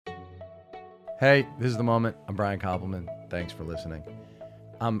Hey, this is The Moment. I'm Brian Koppelman. Thanks for listening.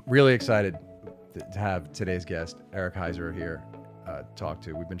 I'm really excited to have today's guest, Eric Heisserer, here talk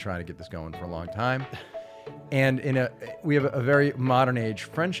to. We've been trying to get this going for a long time. And we have a very modern age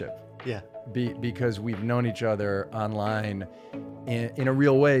friendship. Yeah. Because we've known each other online in a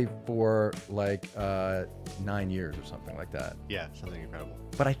real way for like 9 years or something like that. Yeah, something incredible.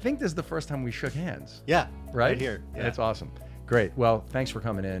 But I think this is the first time we shook hands. Yeah, right here. Yeah. That's awesome. Great. Well, thanks for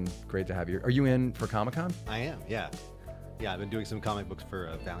coming in. Great to have you. Are you in for Comic-Con? I am, yeah. Yeah, I've been doing some comic books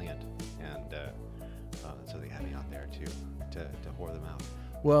for Valiant, and so they had me out there to whore them out.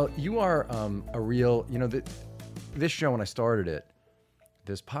 Well, you are a real, this show, when I started it,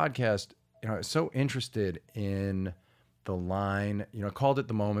 this podcast, I was so interested in the line, I called it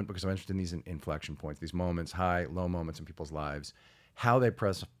The Moment because I'm interested in these inflection points, these moments, high, low moments in people's lives, how they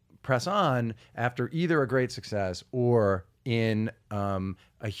press on after either a great success or in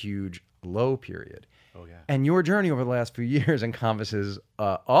a huge low period. Oh, yeah. And your journey over the last few years encompasses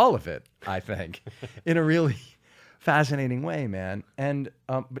all of it, I think, in a really fascinating way, man. And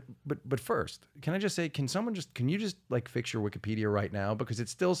but first, can I just say, can you just like fix your Wikipedia right now, because it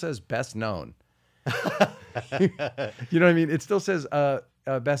still says best known. You know what I mean? It still says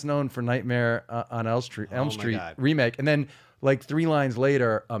best known for Nightmare on Elm Street remake, and then like 3 lines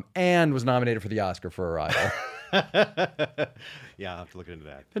later, and was nominated for the Oscar for Arrival. Yeah, I'll have to look into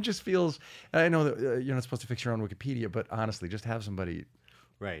that. It just feels. I know that you're not supposed to fix your own Wikipedia, but honestly, just have somebody.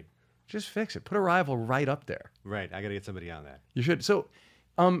 Right. Just fix it. Put Arrival right up there. Right. I got to get somebody on that. You should. So,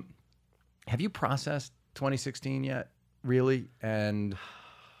 have you processed 2016 yet? Really? And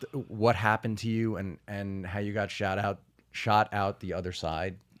what happened to you, and how you got shot out the other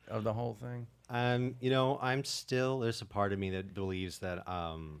side of the whole thing? I'm still, there's a part of me that believes that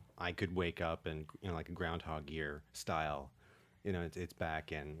I could wake up and, like a Groundhog Year style, it's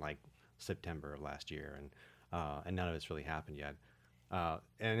back in like September of last year, and none of it's really happened yet.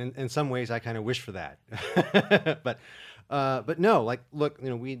 And in some ways I kind of wish for that. but no, like, look,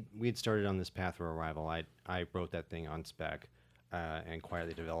 we'd started on this path for Arrival. I wrote that thing on spec, and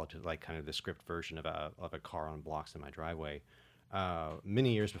quietly developed it like kind of the script version of a car on blocks in my driveway.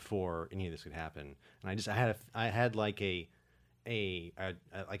 Many years before any of this could happen, and I had like a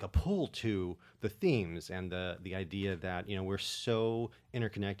pull to the themes and the idea that we're so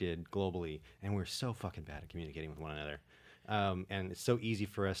interconnected globally, and we're so fucking bad at communicating with one another, and it's so easy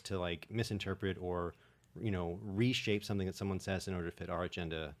for us to like misinterpret or reshape something that someone says in order to fit our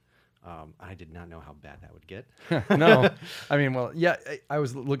agenda. I did not know how bad that would get. No, I mean, well, yeah, I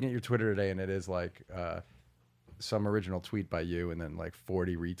was looking at your Twitter today, and it is like. Some original tweet by you, and then like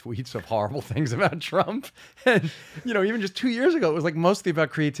 40 retweets of horrible things about Trump. And, even just 2 years ago, it was like mostly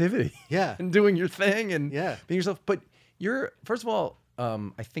about creativity. Yeah. And doing your thing and being yourself. But first of all,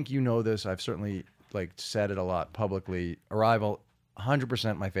 I think you know this. I've certainly like said it a lot publicly. Arrival,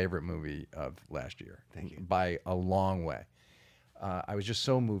 100% my favorite movie of last year. Thank you. By a long way. I was just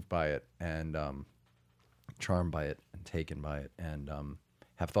so moved by it, and charmed by it, and taken by it, and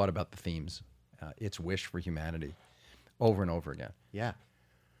have thought about the themes. Its wish for humanity over and over again. Yeah.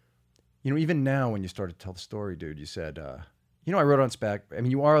 Even now when you start to tell the story, dude, you said, I wrote on spec. I mean,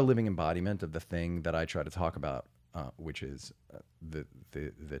 you are a living embodiment of the thing that I try to talk about, which is the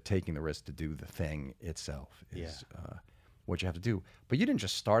taking the risk to do the thing itself is what you have to do. But you didn't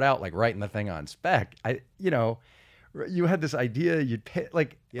just start out like writing the thing on spec. You had this idea. You'd pay,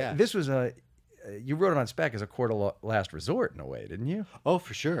 like, this was you wrote it on spec as a court of last resort in a way, didn't you? Oh,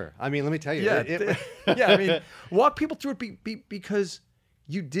 for sure. I mean, let me tell you. Yeah, I mean, walk people through it because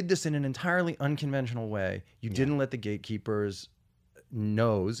you did this in an entirely unconventional way. You didn't let the gatekeepers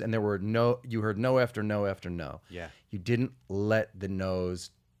no's, and you heard no after no after no. Yeah. You didn't let the no's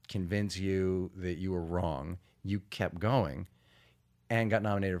convince you that you were wrong. You kept going and got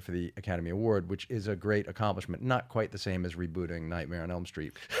nominated for the Academy Award, which is a great accomplishment. Not quite the same as rebooting Nightmare on Elm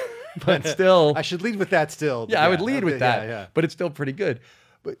Street. But still, I should lead with that still. Yeah, I would lead with that. Yeah. But it's still pretty good.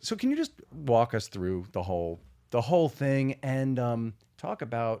 But so, can you just walk us through the whole thing and talk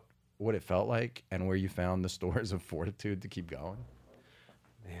about what it felt like and where you found the stores of fortitude to keep going?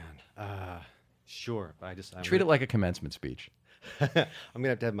 Man, sure. Treat it like a commencement speech. I'm gonna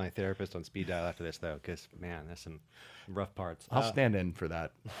have to have my therapist on speed dial after this, though, because man, there's some rough parts. I'll stand in for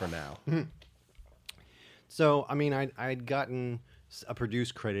that for now. So, I mean, I'd gotten a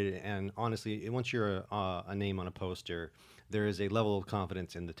produce credit, and honestly, once you're a name on a poster, there is a level of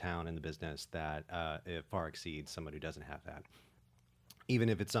confidence in the town and the business that it far exceeds someone who doesn't have that. Even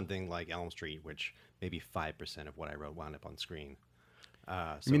if it's something like Elm Street, which maybe 5% of what I wrote wound up on screen. So,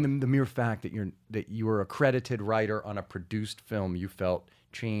 I mean, the mere fact that you were a credited writer on a produced film you felt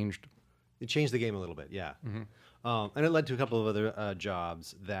changed It changed the game a little bit, yeah. And it led to a couple of other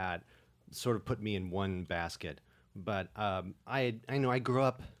jobs that sort of put me in one basket. But I know I grew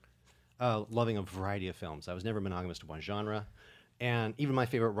up loving a variety of films. I was never monogamous to one genre. And even my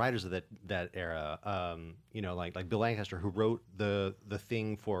favorite writers of that era, like Bill Lancaster, who wrote the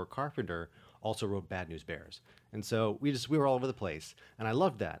Thing for Carpenter, also wrote Bad News Bears. And so we were all over the place, and I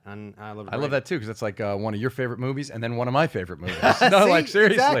loved that. And I love that too, because it's like one of your favorite movies, and then one of my favorite movies. No, like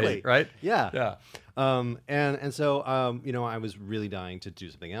seriously, exactly. right? Yeah. So I was really dying to do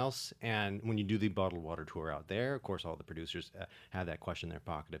something else. And when you do the bottled water tour out there, of course, all the producers have that question in their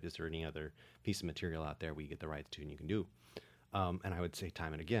pocket of, is there any other piece of material out there we get the rights to and you can do? And I would say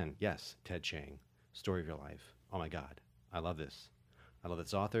time and again, yes, Ted Chiang, Story of Your Life. Oh my God, I love this. I love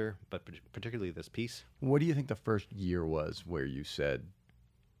this author, but particularly this piece. What do you think the first year was where you said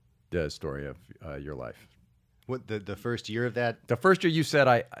the story of your life? What the first year of that? The first year you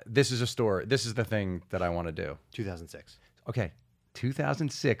said, this is a story. This is the thing that I want to do. 2006. Okay.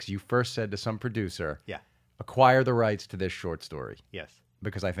 2006, you first said to some producer, yeah, acquire the rights to this short story. Yes.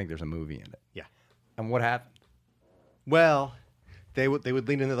 Because I think there's a movie in it. Yeah. And what happened? Well, they would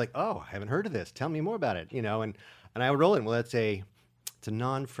lean in, they're like, oh, I haven't heard of this. Tell me more about it. And I would roll in. Well, it's a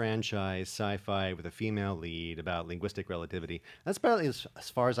non-franchise sci-fi with a female lead about linguistic relativity. That's probably as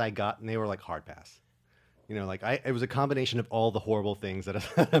far as I got, and they were like, hard pass. It was a combination of all the horrible things that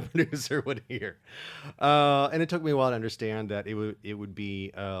a producer would hear. And it took me a while to understand that it would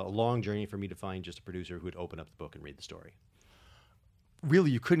be a long journey for me to find just a producer who would open up the book and read the story.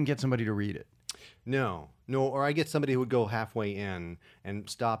 Really, you couldn't get somebody to read it? No, or I get somebody who would go halfway in and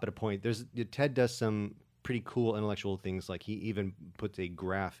stop at a point. Ted does some pretty cool intellectual things, like he even puts a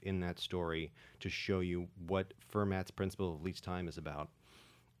graph in that story to show you what Fermat's principle of least time is about,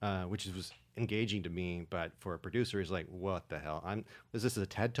 which was engaging to me, but for a producer, he's like, what the hell? Is this a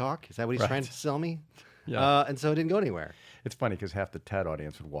TED Talk? Is that what he's trying to sell me? Yeah. And so it didn't go anywhere. It's funny because half the TED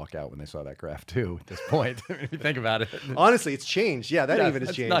audience would walk out when they saw that graph too. At this point, if you think about it. Honestly, it's changed. Yeah, that even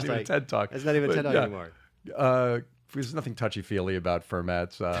has changed. Not even a TED Talk. It's not even a TED Talk anymore. There's nothing touchy-feely about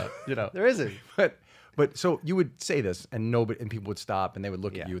Fermat's. There isn't. But so you would say this, and people would stop, and they would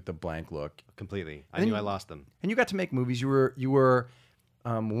look at you with the blank look. Completely. I knew I lost them. And you got to make movies. You were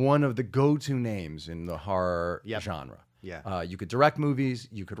one of the go-to names in the horror genre. Yeah. You could direct movies.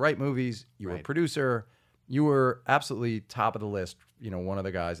 You could write movies. You were a producer. You were absolutely top of the list. One of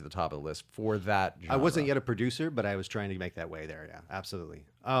the guys at the top of the list for that genre. I wasn't yet a producer, but I was trying to make that way there. Yeah, absolutely.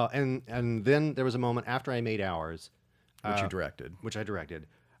 Oh, and then there was a moment after I made Hours, which you directed. Which I directed.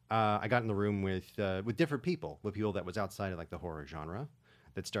 I got in the room with different people, with people that was outside of like the horror genre,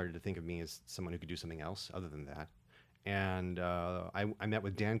 that started to think of me as someone who could do something else other than that. And I met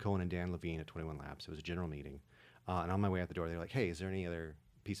with Dan Cohen and Dan Levine at 21 Labs. It was a general meeting. And on my way out the door, they were like, hey, is there any other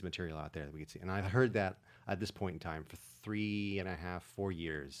piece of material out there that we could see? And I've heard that at this point in time for 3.5, 4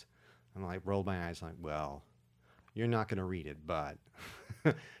 years. And I like rolled my eyes like, well, you're not going to read it, but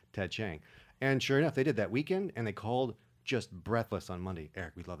Ted Chiang. And sure enough, they did that weekend, and they called just breathless on Monday.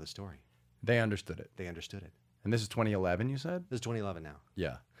 Eric, we love this story. They understood it. They understood it. And this is 2011, you said? This is 2011 now.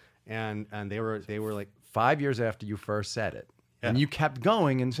 Yeah. And they were like 5 years after you first said it. Yeah. And you kept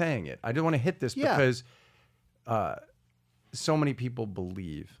going and saying it. I didn't want to hit this because so many people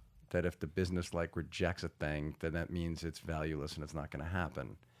believe that if the business rejects a thing, then that means it's valueless and it's not going to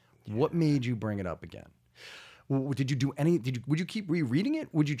happen. Yeah. What made you bring it up again? Did you do would you keep rereading it?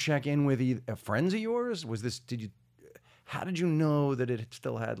 Would you check in with friends of yours? How did you know that it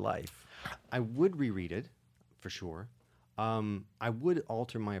still had life? I would reread it for sure. I would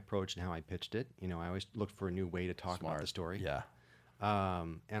alter my approach and how I pitched it. I always looked for a new way to talk about the story. Yeah.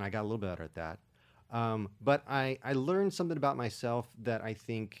 And I got a little better at that. But I learned something about myself that I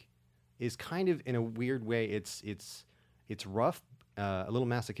think is kind of, in a weird way, it's rough, a little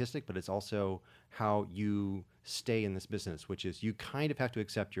masochistic, but it's also how you stay in this business, which is you kind of have to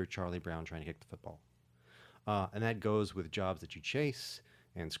accept you're Charlie Brown trying to kick the football. And that goes with jobs that you chase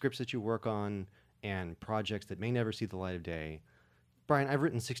and scripts that you work on and projects that may never see the light of day. Brian, I've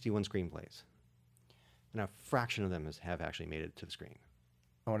written 61 screenplays, and a fraction of them have actually made it to the screen.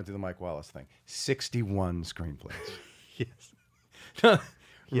 I want to do the Mike Wallace thing. 61 screenplays. Yes.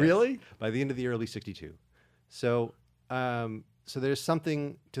 Really? By the end of the year, at least 62. So there's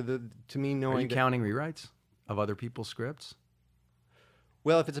something to me knowing. Are you counting rewrites of other people's scripts?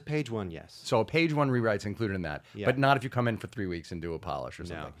 Well, if it's a page one, yes. So a page one rewrite's included in that, yeah. But not if you come in for 3 weeks and do a polish or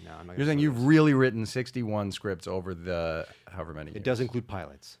something. No, I'm not. You're saying you've really written 61 scripts over the however many years. It does include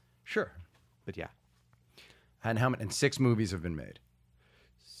pilots. Sure. But yeah. And how many? And 6 movies have been made.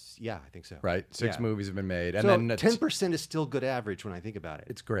 Yeah, I think so. Right? 6 movies have been made. And so then 10% is still good average when I think about it.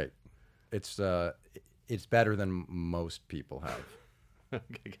 It's great. it's better than most people have.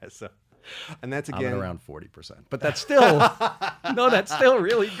 I guess so. And that's I'm again at around 40%, but that's still no, that's still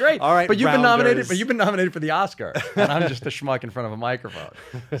really great. All right, but you've been nominated. rounders. But you've been nominated for the Oscar, and I'm just a schmuck in front of a microphone.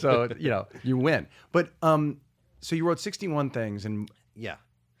 So you win. But so you wrote 61 things, and yeah.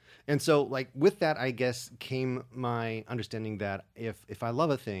 And so like with that, I guess came my understanding that if I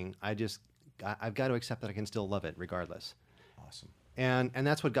love a thing, I've got to accept that I can still love it regardless. awesome. And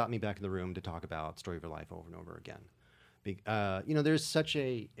that's what got me back in the room to talk about Story of Your Life over and over again. There's such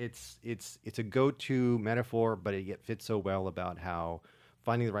it's a go-to metaphor, but it fits so well about how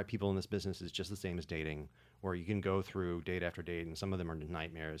finding the right people in this business is just the same as dating, where you can go through date after date, and some of them are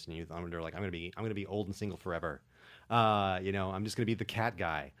nightmares, and you wonder like, I'm gonna be old and single forever. I'm just gonna be the cat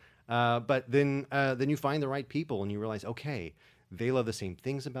guy. But then you find the right people, and you realize, okay, they love the same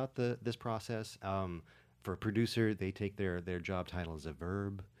things about this process. For a producer, they take their job title as a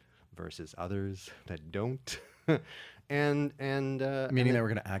verb versus others that don't. and Meaning they were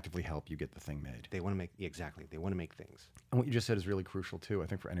going to actively help you get the thing made. They want to make exactly. They want to make things. And what you just said is really crucial too. I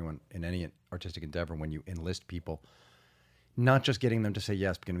think for anyone in any artistic endeavor, when you enlist people, not just getting them to say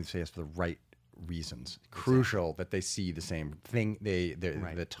yes, but getting them to say yes for the right reasons. Exactly. Crucial that they see the same thing.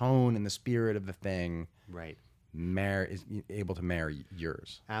 Right. The tone and the spirit of the thing. Right. Is able to marry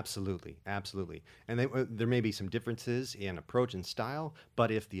yours. Absolutely. And there may be some differences in approach and style,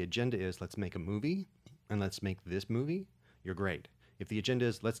 but if the agenda is let's make a movie and let's make this movie, you're great. If the agenda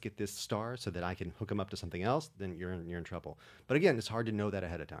is let's get this star so that I can hook him up to something else, then you're in trouble. But again, it's hard to know that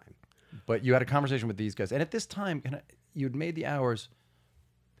ahead of time. But you had a conversation with these guys, and at this time, you'd made the hours.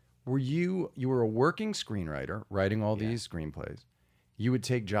 You were a working screenwriter writing all these screenplays. You would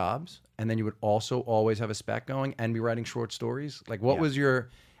take jobs, and then you would also always have a spec going and be writing short stories. Like, what was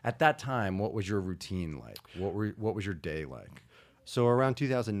at that time? What was your routine like? What was your day like? So around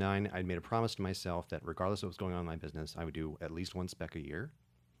 2009, I'd made a promise to myself that regardless of what's going on in my business, I would do at least one spec a year.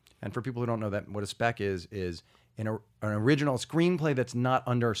 And for people who don't know that, what a spec is an original screenplay that's not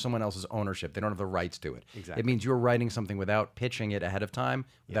under someone else's ownership. They don't have the rights to it. Exactly. It means you're writing something without pitching it ahead of time,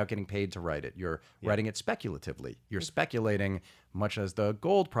 without getting paid to write it. You're writing it speculatively. You're speculating, much as the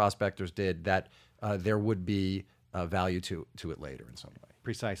gold prospectors did, that there would be value to it later in some way.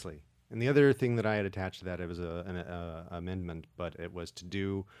 Precisely. And the other thing that I had attached to that, it was an amendment, but it was to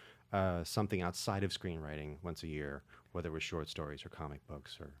do something outside of screenwriting once a year, whether it was short stories or comic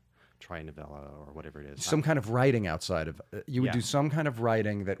books or tri-novella or whatever it is. Some kind of writing outside of you would do some kind of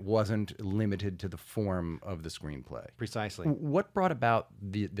writing that wasn't limited to the form of the screenplay. Precisely. What brought about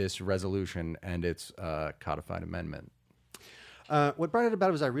this resolution and its codified amendment? What brought it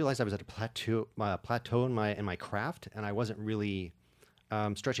about was I realized I was at a plateau in my craft, and I wasn't really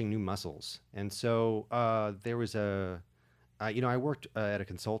stretching new muscles. And so there was I worked at a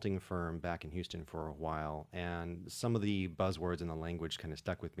consulting firm back in Houston for a while, and some of the buzzwords in the language kind of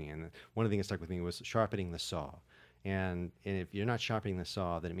stuck with me. And one of the things that stuck with me was sharpening the saw. And if you're not sharpening the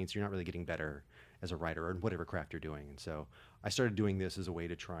saw, then it means you're not really getting better as a writer or in whatever craft you're doing. And so I started doing this as a way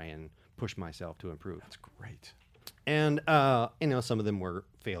to try and push myself to improve. That's great. And some of them were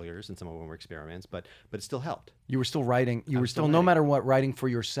failures and some of them were experiments, but it still helped. You were still writing. You were still, no matter what, writing for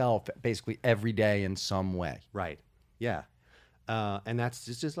yourself basically every day in some way. Right. Yeah. And that's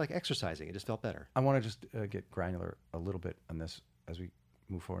just like exercising. It just felt better. I want to just get granular a little bit on this as we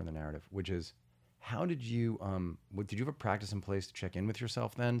move forward in the narrative, which is, how did you did you have a practice in place to check in with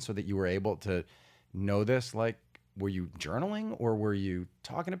yourself then, so that you were able to know this? Like, were you journaling or were you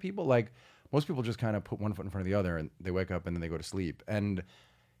talking to people? Like, most people just kind of put one foot in front of the other and they wake up and then they go to sleep. And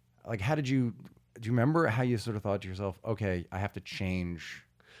like, do you remember how you sort of thought to yourself, okay, I have to change?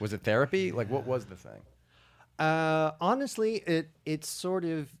 Was it therapy? Like, what was the thing? Honestly, it sort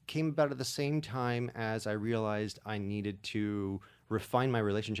of came about at the same time as I realized I needed to refine my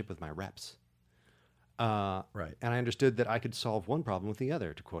relationship with my reps. Right. And I understood that I could solve one problem with the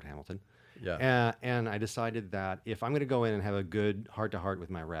other, to quote Hamilton. Yeah. And I decided that if I'm going to go in and have a good heart-to-heart with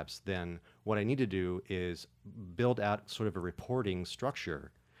my reps, then what I need to do is build out sort of a reporting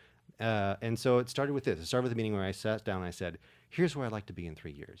structure. And so it started with this. It started with a meeting where I sat down and I said, here's where I'd like to be in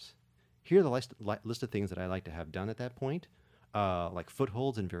 3 years. Here are the list of things that I'd like to have done at that point, like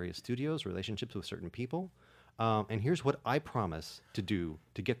footholds in various studios, relationships with certain people. And here's what I promise to do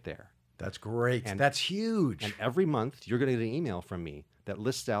to get there. That's great. And that's huge. And every month, you're going to get an email from me that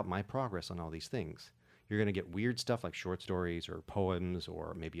lists out my progress on all these things. You're going to get weird stuff like short stories or poems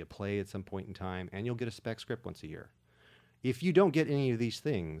or maybe a play at some point in time, and you'll get a spec script once a year. If you don't get any of these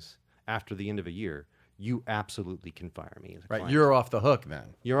things after the end of a year, you absolutely can fire me as a client. You're off the hook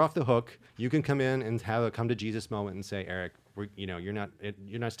then. You're off the hook. You can come in and have a come to Jesus moment and say, Eric, you're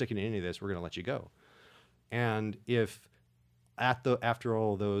not sticking to any of this. We're going to let you go. And if after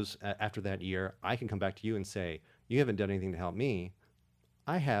that year, I can come back to you and say, you haven't done anything to help me,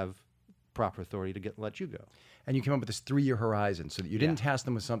 I have proper authority to let you go. And you came up with this 3-year horizon so that you didn't task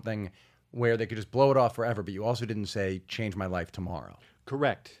them with something where they could just blow it off forever, but you also didn't say, change my life tomorrow.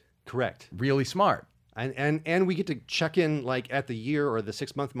 Correct. Really smart. And we get to check in like at the year or the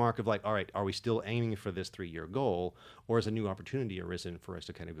 6-month mark of like, all right, are we still aiming for this 3-year goal, or has a new opportunity arisen for us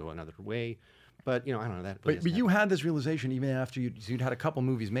to kind of go another way? But I don't know that. But you had this realization even after you'd had a couple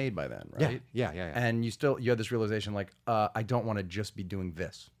movies made by then, right? Yeah. And you had this realization like, I don't want to just be doing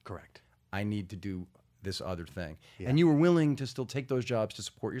this. Correct. I need to do this other thing. Yeah. And you were willing to still take those jobs to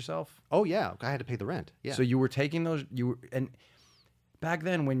support yourself? Oh yeah, I had to pay the rent. Yeah. So you were taking those. And back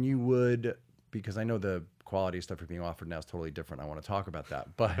then when you would, because I know the quality of stuff you're being offered now is totally different. I want to talk about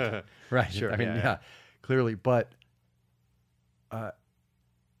that, but right. Sure. I mean, clearly, but.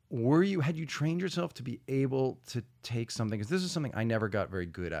 Had you trained yourself to be able to take something? Because this is something I never got very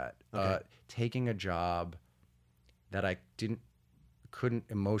good at. Okay. Taking a job that I couldn't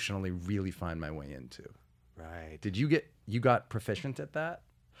emotionally really find my way into. Right. Did you got proficient at that?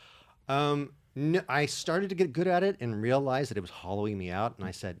 No, I started to get good at it and realized that it was hollowing me out, and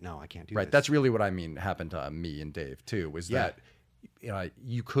I said, no, I can't do this. Right. That's really what I mean happened to me and Dave too. Was that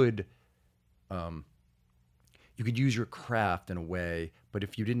you could use your craft in a way, but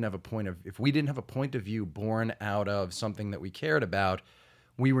if we didn't have a point of view born out of something that we cared about,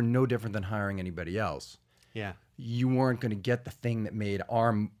 we were no different than hiring anybody else. Yeah. You weren't going to get the thing that made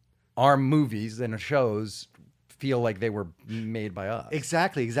our movies and shows feel like they were made by us.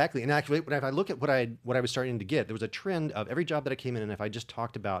 Exactly. And actually, if I look at what I was starting to get, there was a trend of every job that I came in, and if I just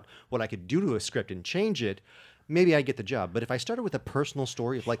talked about what I could do to a script and change it, maybe I'd get the job. But if I started with a personal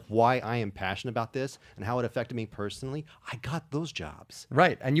story of like why I am passionate about this and how it affected me personally, I got those jobs.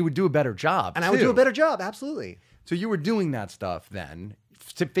 Right. And you would do a better job. And I would do a better job. Absolutely. So you were doing that stuff then,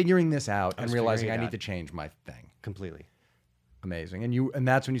 figuring this out and realizing I need to change my thing. Completely. Amazing. And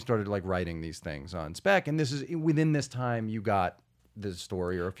that's when you started like writing these things on spec. And this is within this time you got the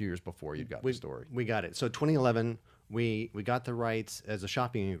story, or a few years before you got the story. We got it. So 2011, we got the rights as a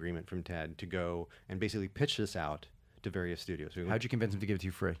shopping agreement from Ted to go and basically pitch this out to various studios. How'd you convince him to give it to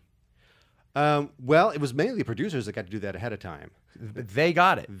you free? Well, it was mainly the producers that got to do that ahead of time. They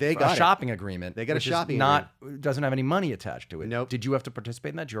got it. They got a shopping agreement. They got a shopping agreement. Doesn't have any money attached to it. Nope. Did you have to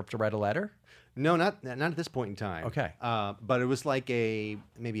participate in that? Did you have to write a letter? No, not at this point in time. Okay. But it was like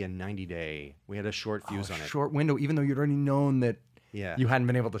maybe a 90-day. We had a short fuse on it. Short window, even though you'd already known that Yeah. you hadn't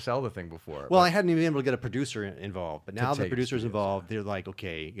been able to sell the thing before. Well, I hadn't even been able to get a producer involved. But now the take producer's studios, involved. They're like,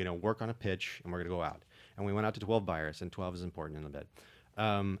 okay, work on a pitch, and we're going to go out. And we went out to 12 buyers, and 12 is important in the bid.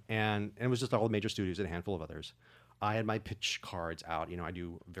 And it was just all the major studios and a handful of others. I had my pitch cards out. I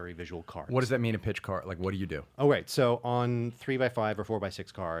do very visual cards. What does that mean, a pitch card? Like, what do you do? Oh, right. So on 3x5 or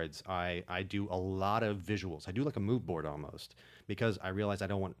 4x6 cards, I do a lot of visuals. I do like a mood board almost, because I realize I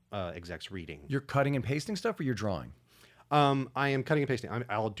don't want execs reading. You're cutting and pasting stuff, or you're drawing? I am cutting and pasting.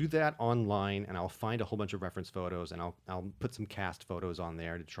 I'll do that online, and I'll find a whole bunch of reference photos, and I'll put some cast photos on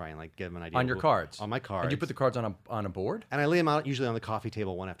there to try and like give them an idea. On your cards? On my cards. And you put the cards on a board? And I lay them out usually on the coffee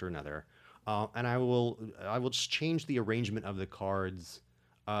table one after another. And I will just change the arrangement of the cards.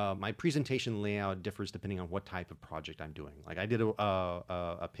 My presentation layout differs depending on what type of project I'm doing. Like I did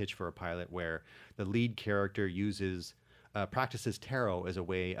a pitch for a pilot where the lead character practices tarot as a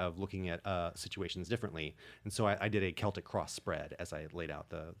way of looking at situations differently. And so I did a Celtic cross spread as I laid out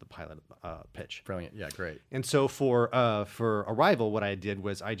the pilot pitch. Brilliant. Yeah, great. And so for Arrival, what I did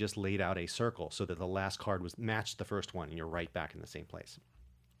was I just laid out a circle so that the last card matched the first one, and you're right back in the same place.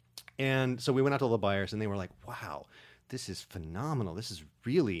 And so we went out to all the buyers, and they were like, wow, this is phenomenal. This is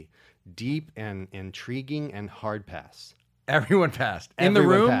really deep and intriguing and hard pass. Everyone passed. In the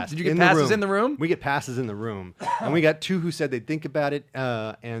room? Did you get passes in the room? We get passes in the room. And we got 2 who said they'd think about it.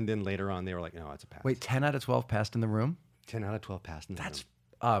 And then later on, they were like, no, it's a pass. Wait, 10 out of 12 passed in the room? 10 out of 12 passed in the room.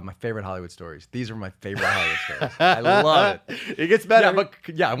 That's my favorite Hollywood stories. These are my favorite Hollywood stories. I love it. It gets better.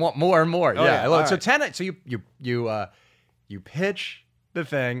 I want more and more. Oh, I love it. right. So 10. So you pitch the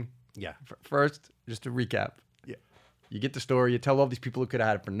thing. Yeah. First, just to recap. Yeah. You get the story. You tell all these people who could have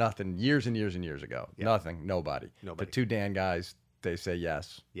had it for nothing years and years and years ago. Yeah. Nothing. Nobody. The 2 Dan guys, they say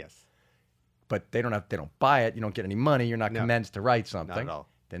yes. Yes. But they don't buy it. You don't get any money. You're not commenced to write something. Not at all.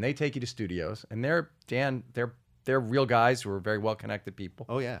 Then they take you to studios, and they're real guys who are very well connected people.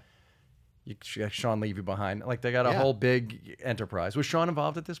 Oh yeah. You got Sean Levy behind. Like they got a whole big enterprise. Was Sean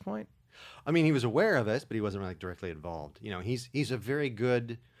involved at this point? I mean, he was aware of us, but he wasn't really directly involved. He's a very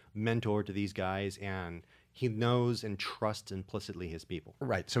good mentor to these guys, and he knows and trusts implicitly his people.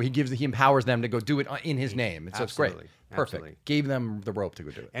 Right. So he empowers them to go do it in his name. So it's great. Absolutely. Perfect. Absolutely. Gave them the rope to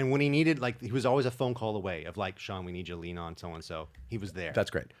go do it. And when he needed, like, he was always a phone call away of like, Sean, we need you to lean on so-and-so. He was there. That's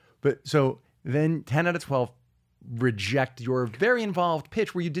great. But so then 10 out of 12 reject your very involved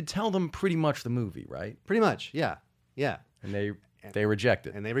pitch where you did tell them pretty much the movie, right? Pretty much. Yeah. Yeah. And they reject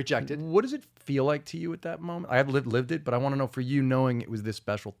it. And they rejected. What does it feel like to you at that moment? I have lived it, but I want to know for you, knowing it was this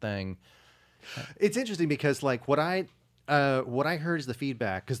special thing. It's interesting because like what I heard is the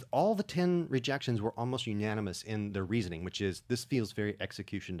feedback, because all the 10 rejections were almost unanimous in their reasoning, which is this feels very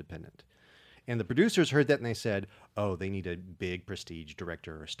execution dependent. And the producers heard that and they said, oh, they need a big prestige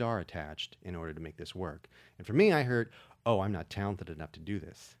director or star attached in order to make this work. And for me, I heard, oh, I'm not talented enough to do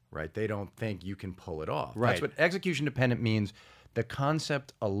this. Right. They don't think you can pull it off. Right. That's what execution dependent means. The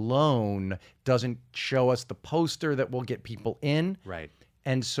concept alone doesn't show us the poster that will get people in. Right.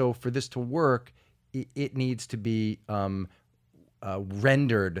 And so for this to work, it needs to be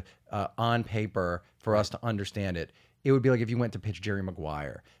rendered on paper for us to understand it. It would be like if you went to pitch Jerry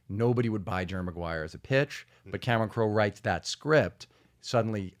Maguire. Nobody would buy Jerry Maguire as a pitch, but Cameron Crowe writes that script.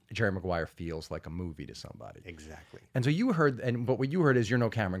 Suddenly, Jerry Maguire feels like a movie to somebody. Exactly. And so you heard, but what you heard is you're no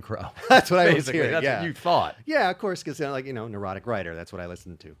Cameron Crowe. That's what I was Basically, hearing. that's Yeah. what you thought. Yeah, of course, because like, neurotic writer. That's what I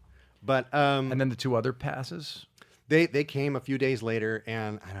listened to. But And then the two other passes. they came a few days later,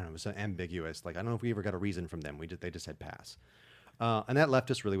 and I don't know, it was ambiguous. Like, I don't know if we ever got a reason from them. They just said pass. And that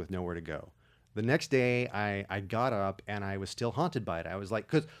left us really with nowhere to go. The next day, I got up, and I was still haunted by it. I was like,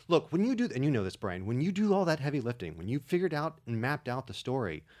 because, look, when you do, and you know this, Brian, when you do all that heavy lifting, when you figured out and mapped out the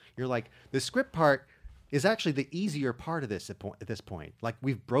story, you're like, the script part is actually the easier part of this at this point. Like,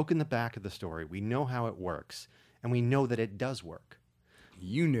 we've broken the back of the story. We know how it works, and we know that it does work.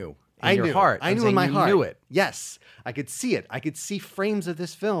 You knew. I your knew. heart. I I'm knew saying in my you heart. knew it. Yes, I could see it. I could see frames of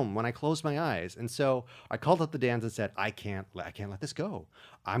this film when I closed my eyes, and so I called up the Dans and said, "I can't let this go.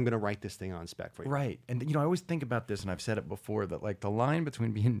 I'm going to write this thing on spec for you." Right. And I always think about this, and I've said it before, that like the line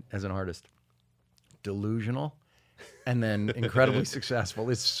between being as an artist delusional and then incredibly successful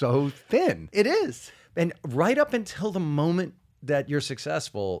is so thin. It is. And right up until the moment that you're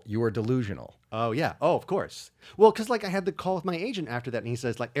successful, you are delusional. Oh, yeah. Oh, of course. Well, because like I had the call with my agent after that, and he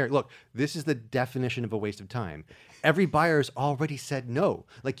says, like, Eric, look, this is the definition of a waste of time. Every buyer's already said no.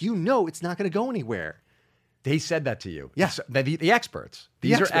 Like, it's not going to go anywhere. They said that to you. Yeah. So the experts.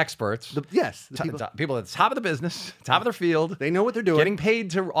 These are experts. Yes. People at the top of the business, top of their field. They know what they're doing. Getting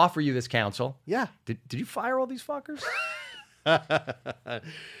paid to offer you this counsel. Yeah. Did you fire all these fuckers?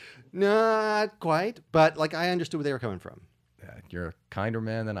 Not quite, but like I understood where they were coming from. You're a kinder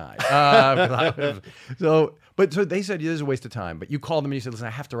man than I. So they said it is a waste of time, but you called them and you said, listen,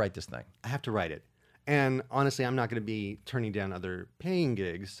 I have to write this thing. I have to write it. And honestly, I'm not going to be turning down other paying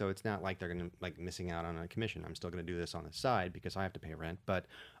gigs, so it's not like they're going to like missing out on a commission. I'm still going to do this on the side because I have to pay rent, but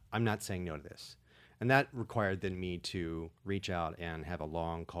I'm not saying no to this. And that required then me to reach out and have a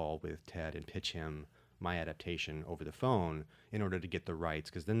long call with Ted and pitch him my adaptation over the phone in order to get the rights,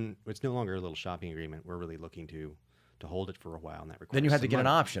 because then it's no longer a little shopping agreement. We're really looking to hold it for a while, and that requires. Then you had to get money.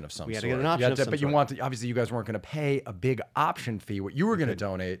 an option of some sort. We had to get an option of some but you sort. want to, obviously you guys weren't going to pay a big option fee. What you were going to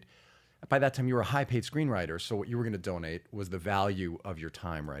donate, by that time you were a high-paid screenwriter, so what you were going to donate was the value of your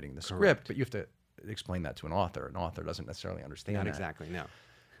time writing the script. Correct. But you have to explain that to an author. An author doesn't necessarily understand Not that. exactly, no.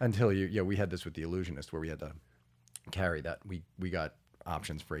 Until we had this with The Illusionist, where we had to carry that. We got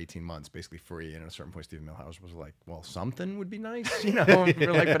options for 18 months, basically free. And at a certain point, Stephen Milhouse was like, well, something would be nice,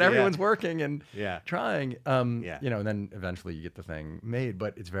 We're like, but everyone's working and trying, and then eventually you get the thing made,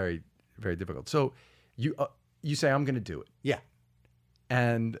 but it's very, very difficult. So you say, I'm going to do it. Yeah.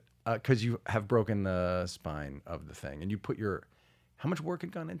 And because you have broken the spine of the thing, and you put how much work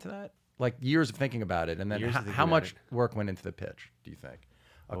had gone into that? Like years of thinking about it. And then how much work went into the pitch, do you think?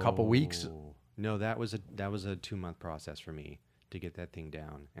 A couple weeks? No, that was a 2-month process for me to get that thing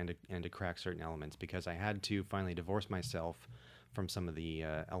down and to crack certain elements, because I had to finally divorce myself from some of the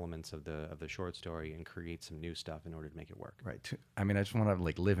elements of the short story and create some new stuff in order to make it work. Right. I just want to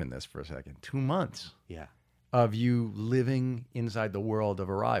like live in this for a second. 2 months. Yeah. Of you living inside the world of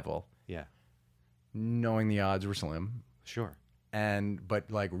Arrival. Yeah. Knowing the odds were slim. Sure.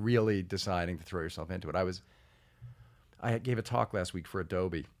 But like really deciding to throw yourself into it. I gave a talk last week for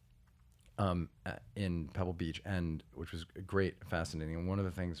Adobe in Pebble Beach, and which was great, fascinating. And one of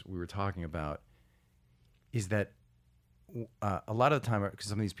the things we were talking about is that a lot of the time, because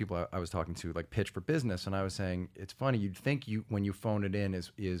some of these people I was talking to like pitch for business, and I was saying it's funny. You'd think when you phone it in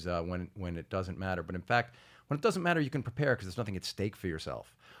is when it doesn't matter, but in fact, when it doesn't matter, you can prepare because there's nothing at stake for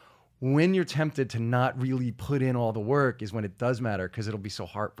yourself. When you're tempted to not really put in all the work is when it does matter, because it'll be so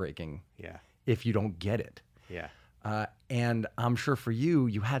heartbreaking. Yeah. if you don't get it. Yeah. And I'm sure for you,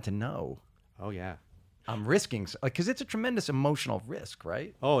 you had to know Oh yeah. I'm risking, like, because it's a tremendous emotional risk,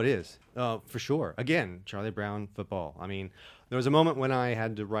 right? Oh, it is. For sure. Again, Charlie Brown football. I mean, there was a moment when I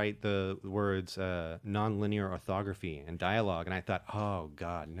had to write the words nonlinear orthography and dialogue, and I thought, oh,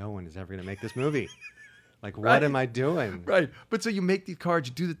 God, no one is ever going to make this movie. Like, what Right. am I doing? Right. But so you make these cards,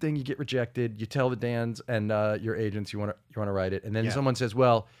 you do the thing, you get rejected, you tell the Dans and your agents you want to write it, and then Yeah. someone says,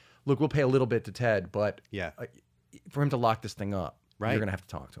 well, look, we'll pay a little bit to Ted, but Yeah. For him to lock this thing up, Right. you're going to have to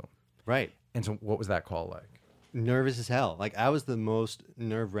talk to him. Right. And so what was that call like? Nervous as hell. Like, I was the most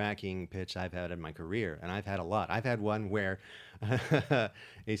nerve-wracking pitch I've had in my career, and I've had a lot. I've had one where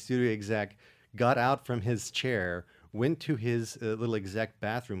a studio exec got out from his chair, went to his little exec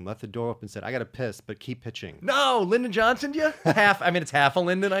bathroom, left the door open, said, I got to piss, but keep pitching. No, Lyndon Johnson, you? It's half a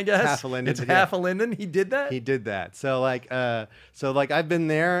Lyndon, I guess. Half a Lyndon, It's yeah. half a Lyndon. He did that? He did that. So like I've been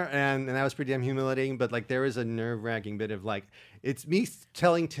there, and that was pretty damn humiliating. But like, there was a nerve-wracking bit of like, it's me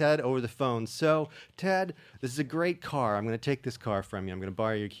telling Ted over the phone. So Ted, this is a great car. I'm going to take this car from you. I'm going to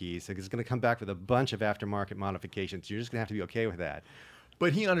borrow your keys. It's going to come back with a bunch of aftermarket modifications. You're just going to have to be okay with that.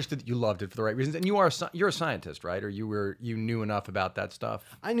 But he understood that you loved it for the right reasons, and you're a scientist, right? Or you knew enough about that stuff.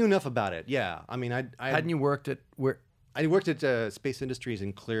 I knew enough about it. Yeah. I mean, Hadn't you worked at where? I worked at Space Industries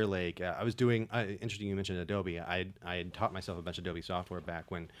in Clear Lake. I was doing. Interesting, you mentioned Adobe. I had taught myself a bunch of Adobe software back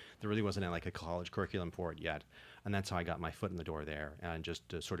when there really wasn't like a college curriculum for it yet, and that's how I got my foot in the door there and just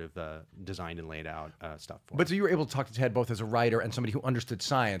sort of designed and laid out stuff for But it. so you were able to talk to Ted both as a writer and somebody who understood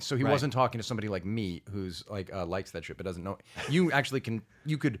science. So he Right. wasn't talking to somebody like me who's like likes that shit but doesn't know. You actually can.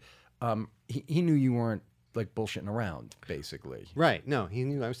 You could. He knew you weren't like bullshitting around, basically. Right. No, he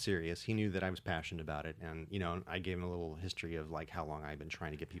knew I was serious. He knew that I was passionate about it, and I gave him a little history of like how long I've been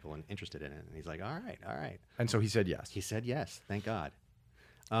trying to get people interested in it, and he's like, all right. And so he said yes. He said yes. Thank God.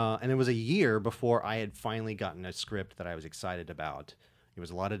 And it was a year before I had finally gotten a script that I was excited about. It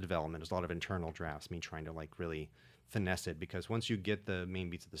was a lot of development. It was a lot of internal drafts, me trying to like really finesse it, because once you get the main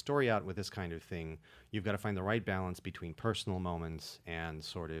beats of the story out with this kind of thing, you've got to find the right balance between personal moments and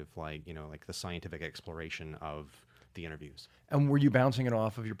sort of like, like the scientific exploration of the interviews. And were you bouncing it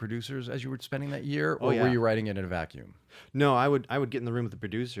off of your producers as you were spending that year, or Oh, yeah. were you writing it in a vacuum? No, I would get in the room with the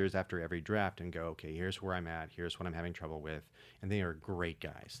producers after every draft and go, okay, here's where I'm at. Here's what I'm having trouble with. And they are great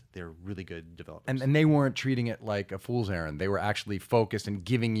guys. They're really good developers. And they weren't treating it like a fool's errand. They were actually focused and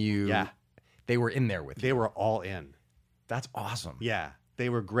giving you. Yeah. They were in there with you. They were all in. That's awesome. Yeah, they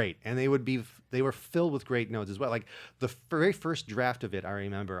were great, and they were filled with great notes as well. Like the very first draft of it, I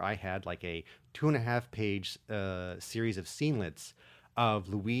remember I had like a 2.5-page series of scenelets of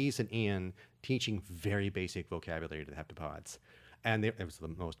Louise and Ian teaching very basic vocabulary to the heptapods, and it was the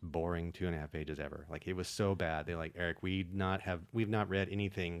most boring 2.5 pages ever. Like, it was so bad. They're like, Eric, we've not read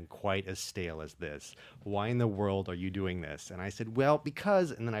anything quite as stale as this. Why in the world are you doing this? And I said, well,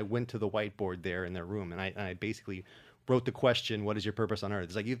 because. And then I went to the whiteboard there in their room, and I basically wrote the question, what is your purpose on Earth?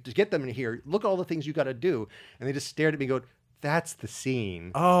 It's like, you have to get them in here, look at all the things you got to do. And they just stared at me and go, that's the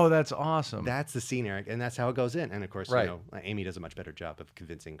scene. Oh, that's awesome. That's the scene, Eric. And that's how it goes in. And of course, Right. Amy does a much better job of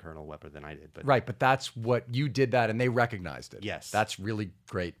convincing Colonel Wepper than I did. But Right, but that's what you did that, and they recognized it. Yes. That's really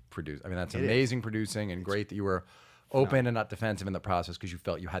great producing. I mean, that's It amazing producing, and great that you were open and not defensive in the process because you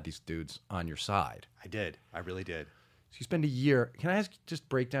felt you had these dudes on your side. I did. I really did. So you spend a year. Can I ask, just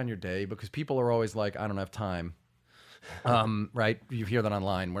break down your day? Because people are always like, I don't have time. Right? You hear that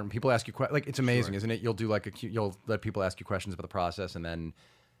online when people ask you like, it's amazing, isn't it? You'll do like you'll let people ask you questions about the process, and then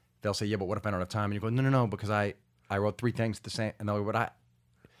they'll say, yeah, but what if I don't have time? And you go, no, because I wrote 3 things the same, and they'll go, what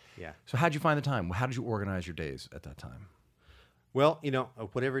Yeah. So how'd you find the time? How did you organize your days at that time? Well,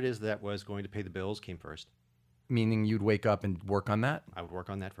 whatever it is that was going to pay the bills came first. Meaning you'd wake up and work on that? I would work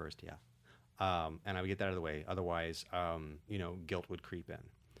on that first, yeah. And I would get that out of the way. Otherwise, guilt would creep in.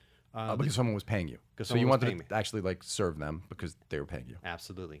 Because someone was paying you. 'Cause So you someone was wanted paying to actually like serve them because they were paying you.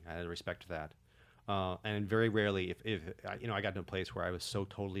 Absolutely. I had respect for that. And very rarely, if I got to a place where I was so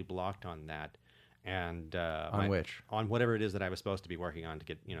totally blocked on that, and On which? on whatever it is that I was supposed to be working on to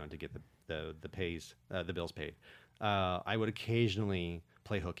get the bills paid, I would occasionally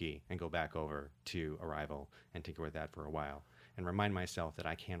play hooky and go back over to Arrival and tinker with that for a while and remind myself that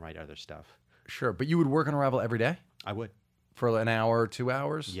I can write other stuff. Sure, but you would work on Arrival every day I would. for an hour or 2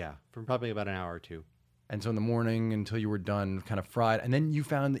 hours? Yeah, for probably about an hour or two. And so in the morning until you were done, kind of fried. And then you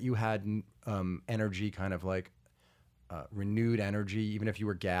found that you had energy, kind of like renewed energy, even if you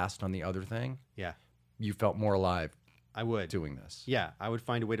were gassed on the other thing. Yeah, You felt more alive I would. doing this. Yeah, I would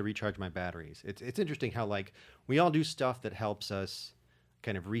find a way to recharge my batteries. It's interesting how like we all do stuff that helps us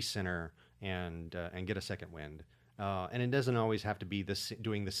kind of recenter and get a second wind. And it doesn't always have to be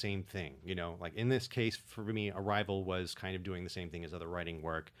doing the same thing. You know, like in this case, for me, Arrival was kind of doing the same thing as other writing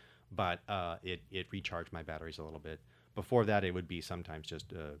work, but it recharged my batteries a little bit. Before that, it would be sometimes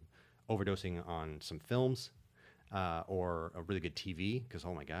just overdosing on some films or a really good TV, because,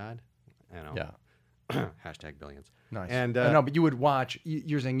 oh my God, you know. Yeah. Hashtag billions. Nice. And no, but you would watch.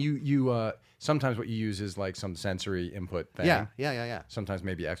 You're saying you sometimes what you use is like some sensory input thing. Yeah. Sometimes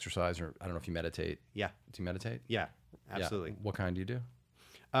maybe exercise, or I don't know if you meditate. Yeah. Do you meditate? Yeah, absolutely. Yeah. What kind do you do?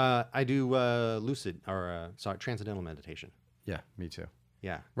 I do lucid or transcendental meditation. Yeah, me too.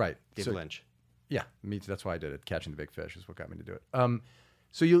 Yeah. Right. David Lynch. Yeah, me too. That's why I did it. Catching the Big Fish is what got me to do it.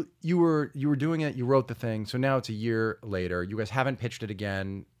 So you were doing it. You wrote the thing. So now it's a year later. You guys haven't pitched it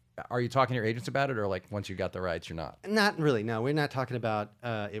again. Are you talking to your agents about it, or like once you got the rights, you're not? Not really. No, we're not talking about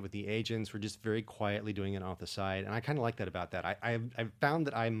it with the agents. We're just very quietly doing it off the side, and I kind of like that about that. I've found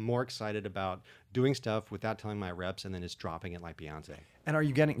that I'm more excited about doing stuff without telling my reps, and then just dropping it like Beyonce. And are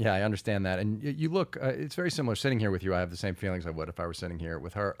you getting? Yeah, I understand that. And you look. It's very similar. Sitting here with you, I have the same feelings I would if I were sitting here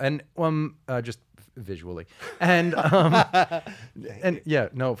with her. And just visually, and and yeah,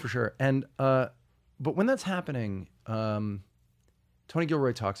 no, for sure. And but when that's happening. Tony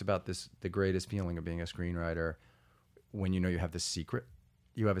Gilroy talks about the greatest feeling of being a screenwriter when you know you have this secret.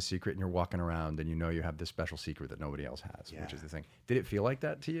 You have a secret and you're walking around and you know you have this special secret that nobody else has, which is the thing. Did it feel like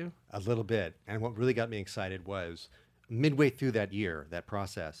that to you? A little bit. And what really got me excited was midway through that year, that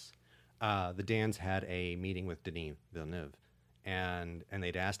process, the Dans had a meeting with Denis Villeneuve. And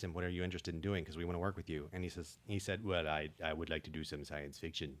they'd asked him, what are you interested in doing? Because we want to work with you. And he said, well, I would like to do some science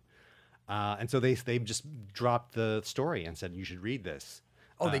fiction. And so they just dropped the story and said, you should read this.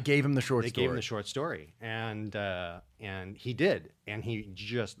 Oh, they gave him the short story. They gave him the short story. And he did. And he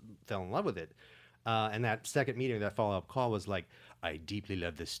just fell in love with it. And that second meeting, that follow-up call was like, I deeply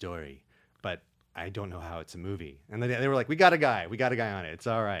love this story, but I don't know how it's a movie. And they were like, we got a guy on it. It's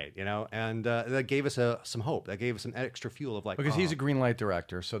all right, you know? And that gave us some hope. That gave us some extra fuel of like, because he's a green light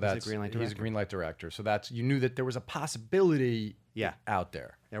director. So he's a green light director. So you knew that there was a possibility out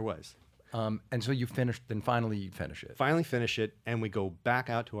there. There was. And so you finished, then finally you finish it. Finally finish it, and we go back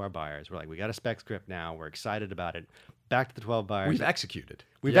out to our buyers. We're like, we got a spec script now. We're excited about it. Back to the 12 buyers. We've executed.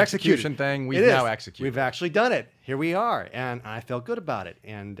 We've the executed. Execution thing, we've now executed. We've actually done it. Here we are. And I felt good about it.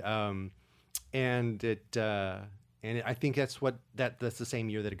 And I think that's the same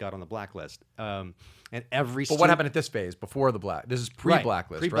year that it got on the blacklist. And every But what happened at this phase, before the black? This is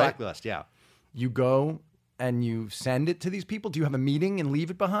pre-blacklist, right? Pre-blacklist, yeah. You go and you send it to these people? Do you have a meeting and leave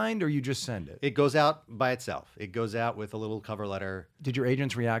it behind, or you just send it? It goes out by itself. It goes out with a little cover letter. Did your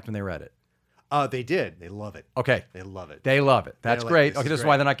agents react when they read it? They did. They love it. Okay. They love it. They love it. That's great. This is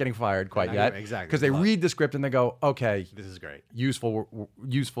why they're not getting fired quite yet. Exactly. Because they read the script and they go, okay. This is great. Useful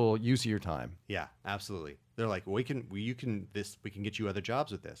use of your time. Yeah, absolutely. They're like, we can get you other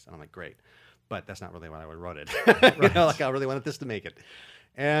jobs with this. And I'm like, great. But that's not really why I wrote it. Right. You know, like I really wanted this to make it.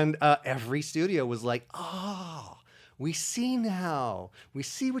 And every studio was like, oh, we see now. We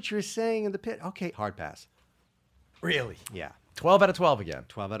see what you're saying in the pit. Okay, hard pass. Really? Yeah. 12 out of 12 again.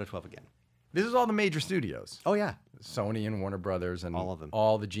 12 out of 12 again. This is all the major studios. Oh, yeah. Sony and Warner Brothers and all of them.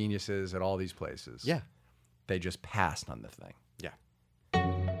 All the geniuses at all these places. Yeah. They just passed on the thing. Yeah.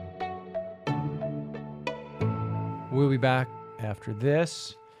 We'll be back after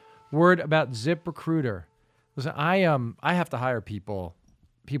this. Word about ZipRecruiter. Listen, I have to hire people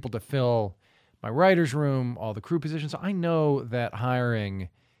to fill my writer's room, all the crew positions. So I know that hiring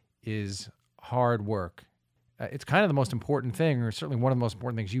is hard work. It's kind of the most important thing, or certainly one of the most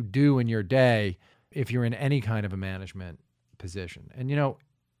important things you do in your day if you're in any kind of a management position. And, you know,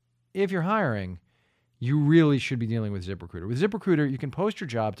 if you're hiring, you really should be dealing with ZipRecruiter. With ZipRecruiter, you can post your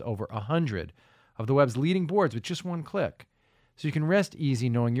job to over 100 of the web's leading boards with just one click. So you can rest easy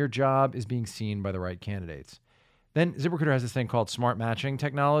knowing your job is being seen by the right candidates. Then ZipRecruiter has this thing called smart matching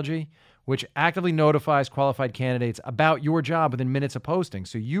technology, which actively notifies qualified candidates about your job within minutes of posting,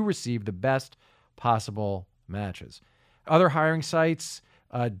 so you receive the best possible matches. Other hiring sites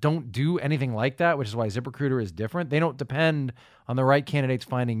don't do anything like that, which is why ZipRecruiter is different. They don't depend on the right candidates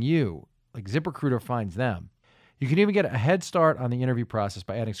finding you. Like ZipRecruiter finds them. You can even get a head start on the interview process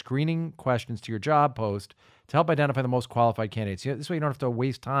by adding screening questions to your job post to help identify the most qualified candidates. This way you don't have to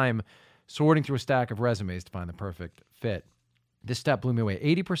waste time sorting through a stack of resumes to find the perfect fit. This step blew me away.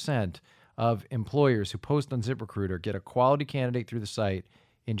 80% of employers who post on ZipRecruiter get a quality candidate through the site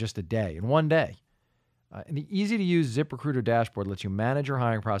in just a day, in one day. And the easy-to-use ZipRecruiter dashboard lets you manage your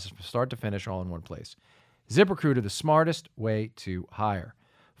hiring process from start to finish all in one place. ZipRecruiter, the smartest way to hire.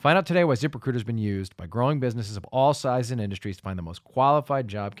 Find out today why ZipRecruiter has been used by growing businesses of all sizes and industries to find the most qualified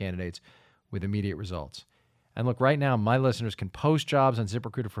job candidates with immediate results. And look, right now, my listeners can post jobs on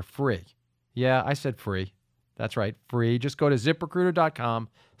ZipRecruiter for free. Yeah, I said free. That's right, free. Just go to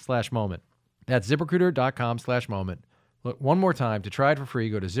ZipRecruiter.com/moment. That's ZipRecruiter.com/moment. Look, one more time, to try it for free,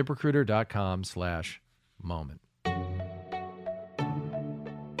 go to ZipRecruiter.com/moment.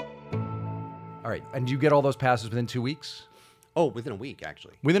 All right. And do you get all those passes within 2 weeks? Oh, within a week,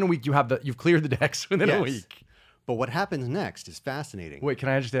 actually. Within a week, you've cleared the decks within a Yes. week. But what happens next is fascinating. Wait, can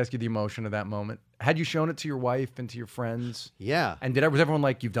I just ask you the emotion of that moment? Had you shown it to your wife and to your friends? Yeah. And was everyone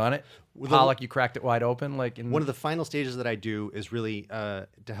like, you've done it? Pollock, you cracked it wide open? One of the final stages that I do is really to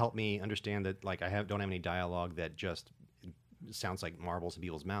help me understand that like don't have any dialogue that just sounds like marbles in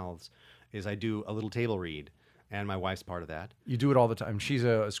people's mouths, is I do a little table read. And my wife's part of that. You do it all the time. She's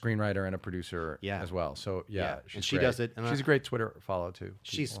a screenwriter and a producer Yeah. as well. So yeah, and she does it. And she's a great Twitter follow too.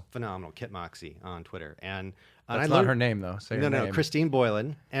 She's phenomenal, Kit Moxie on Twitter. And That's I not learned, her name though. Say her no, name. Christine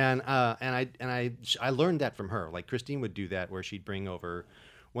Boylan. And I learned that from her. Like Christine would do that, where she'd bring over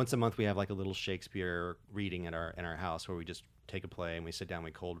once a month. We have like a little Shakespeare reading in our house, where we just take a play and we sit down,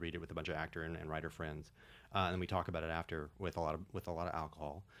 we cold read it with a bunch of actor and writer friends, and we talk about it after with a lot of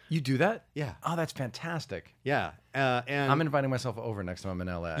alcohol. You do that? Yeah. Oh, that's fantastic. Yeah, and I'm inviting myself over next time I'm in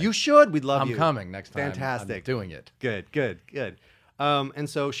LA. you should. We'd love you. I'm coming next time. Fantastic. I'm doing it. Good. And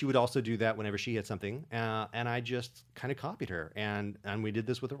so she would also do that whenever she had something, and I just kind of copied her. And we did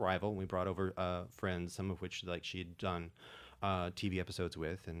this with Arrival. And we brought over friends, some of which like she had done TV episodes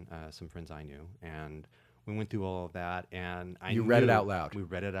with, and some friends I knew. And we went through all of that, and You read it out loud. We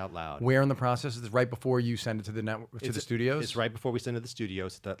read it out loud. Where in the process is this? Right before you send it to the network, to the studios? It's right before we send it to the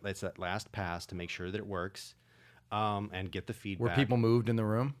studios. It's that last pass to make sure that it works, and get the feedback. Were people moved in the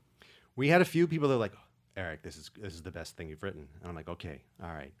room? We had a few people that were like, Eric, this is the best thing you've written. And I'm like, okay,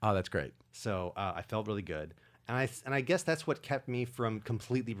 all right. Oh, that's great. So I felt really good. And I guess that's what kept me from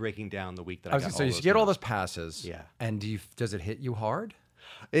completely breaking down the week that I was got gonna say, all you those get all emails. those passes. Yeah. And does it hit you hard?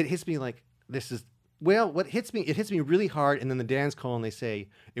 It hits me like what hits me, it hits me really hard, and then the Dans call and they say,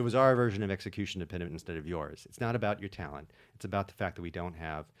 it was our version of Execution Dependent instead of yours. It's not about your talent. It's about the fact that we don't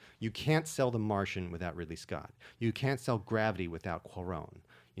have, you can't sell The Martian without Ridley Scott. You can't sell Gravity without Cuarón.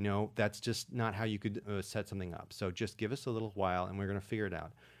 You know, that's just not how you could set something up. So just give us a little while and we're going to figure it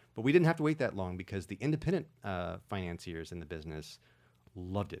out. But we didn't have to wait that long because the independent financiers in the business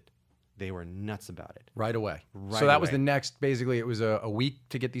loved it. They were nuts about it. Right away. Right So that was away. the next, basically, it was a week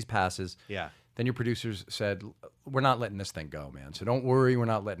to get these passes. Yeah. Then your producers said, we're not letting this thing go, man. So don't worry, we're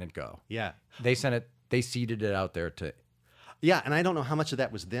not letting it go. Yeah. They seeded it out there to. Yeah, and I don't know how much of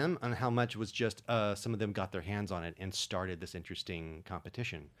that was them and how much was just some of them got their hands on it and started this interesting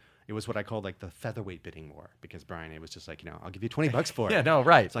competition. It was what I called like the featherweight bidding war, because Brian, it was just like, I'll give you $20 for it. Yeah, no,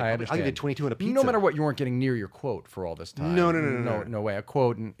 right. It's like, I I'll understand. give you 22 and a pizza. No matter what, you weren't getting near your quote for all this time. No. way. A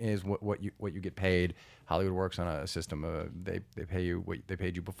quote is what you get paid. Hollywood works on a system. They pay you what they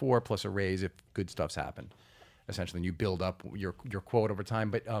paid you before, plus a raise if good stuff's happened. Essentially, and you build up your quote over time.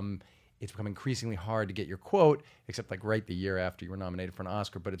 But it's become increasingly hard to get your quote, except like right the year after you were nominated for an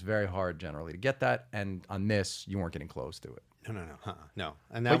Oscar. But it's very hard generally to get that. And on this, you weren't getting close to it. No.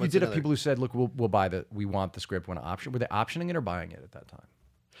 And that But you was did have another- people who said, "Look, we'll buy we want the script when option." Were they optioning it or buying it at that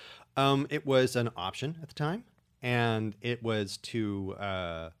time? It was an option at the time, and it was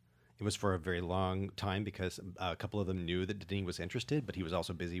it was for a very long time because a couple of them knew that Denis was interested, but he was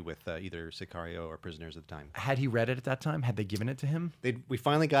also busy with either Sicario or Prisoners at the time. Had he read it at that time? Had they given it to him? We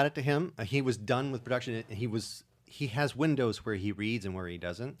finally got it to him. He was done with production, and he has windows where he reads and where he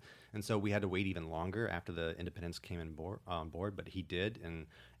doesn't, and so we had to wait even longer after the independents came on board. But he did, and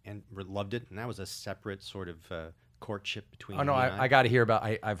loved it, and that was a separate sort of courtship between. Oh no, he and I got to hear about.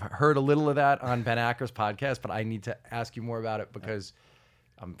 I've heard a little of that on Ben Acker's podcast, but I need to ask you more about it because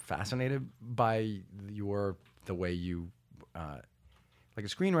I'm fascinated by the way you, like a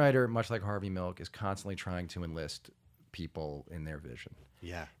screenwriter, much like Harvey Milk, is constantly trying to enlist people in their vision.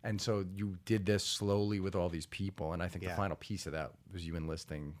 Yeah. And so you did this slowly with all these people, and I think the Yeah. final piece of that was you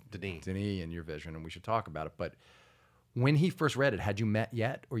enlisting Denis in your vision, and we should talk about it. But when he first read it, had you met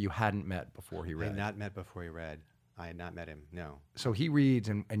yet, or you hadn't met before he I read? had not met before he read. I had not met him. No. So he reads,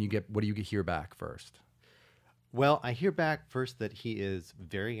 and you get, what do you hear back first? Well, I hear back first that he is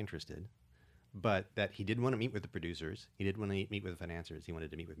very interested, but that he didn't want to meet with the producers. He didn't want to meet with the financiers. He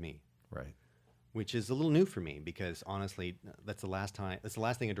wanted to meet with me. Right. Which is a little new for me because honestly, that's the last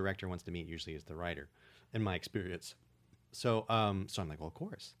thing a director wants to meet usually is the writer, in my experience. So I'm like, well, of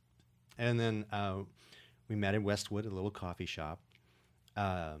course. And then we met in Westwood, a little coffee shop.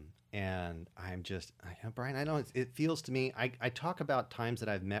 And I'm just, Brian, I don't, it feels to me, I talk about times that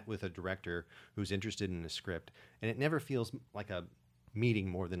I've met with a director who's interested in a script, and it never feels like a meeting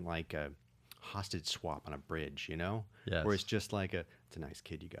more than like hostage swap on a bridge, you know? Yes. Where it's just like it's a nice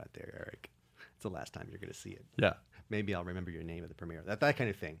kid you got there, Eric. It's the last time you're going to see it. Yeah. Maybe I'll remember your name at the premiere. That kind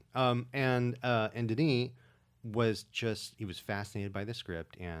of thing. And Denis he was fascinated by the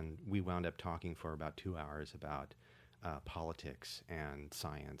script, and we wound up talking for about 2 hours about politics and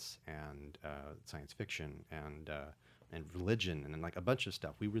science fiction and religion and like a bunch of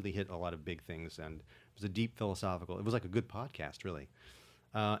stuff. We really hit a lot of big things, and it was a deep philosophical. It was like a good podcast, really.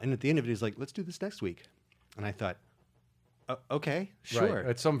 And at the end of it, he's like, "Let's do this next week," and I thought, "Okay, sure." Right.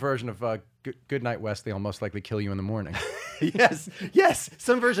 It's some version of Good Night, Wesley. I'll most likely kill you in the morning. yes,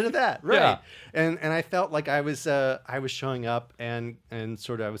 some version of that, right? Yeah. And I felt like I was showing up and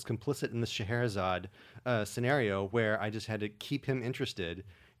sort of I was complicit in the Scheherazade scenario where I just had to keep him interested.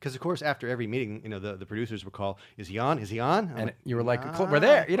 Because, of course, after every meeting, the producers would call, "Is he on? Is he on?" And you were like, "We're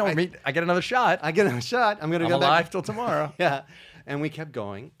there. You know, I get another shot. I get another shot. I'm going to go back. Alive till tomorrow." Yeah. And we kept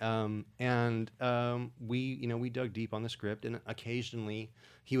going. We dug deep on the script. And occasionally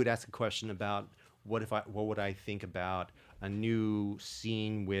he would ask a question about what would I think about a new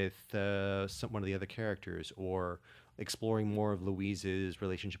scene with one of the other characters, or exploring more of Louise's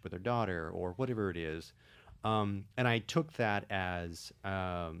relationship with her daughter, or whatever it is. And I took that as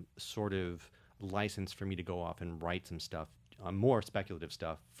sort of license for me to go off and write some stuff, more speculative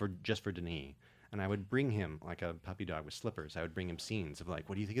stuff for Denis. And I would bring him, like a puppy dog with slippers, I would bring him scenes of like,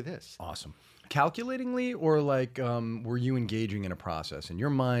 "What do you think of this?" Awesome. Calculatingly, or like, were you engaging in a process? In your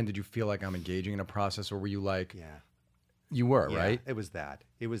mind, did you feel like I'm engaging in a process, or were you like, Yeah. You were, Yeah, right? It was that.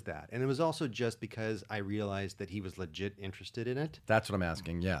 And it was also just because I realized that he was legit interested in it. That's what I'm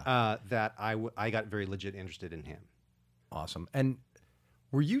asking, yeah. That I got very legit interested in him. Awesome. And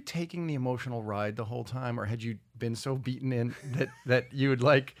were you taking the emotional ride the whole time, or had you been so beaten in that you would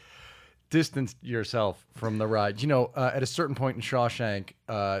like distance yourself from the ride? You know, at a certain point in Shawshank,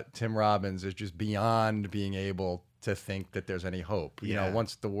 Tim Robbins is just beyond being able to think that there's any hope. You know,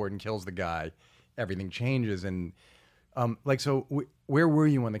 once the warden kills the guy, everything changes. And where were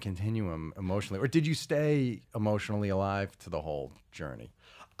you on the continuum emotionally, or did you stay emotionally alive to the whole journey?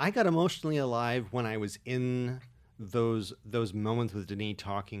 I got emotionally alive when I was in those moments with Denis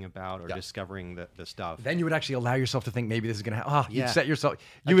talking about or discovering the stuff. Then you would actually allow yourself to think maybe this is going to happen. You'd set yourself.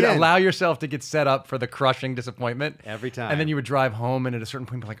 You Again, would allow yourself to get set up for the crushing disappointment every time. And then you would drive home, and at a certain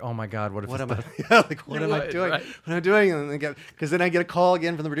point, be like, "Oh my God, what am I doing? Right. What am I doing?" Because then I get a call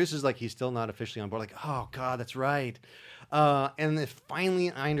again from the producers, like, "He's still not officially on board." Like, "Oh God, that's right." And then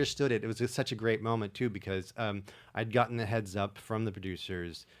finally I understood it. It was just such a great moment too, because I'd gotten the heads up from the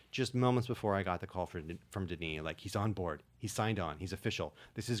producers just moments before I got the call from Denis, like, "He's on board, he's signed on, he's official,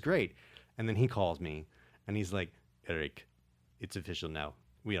 this is great." And then he calls me and he's like, "Eric, it's official now.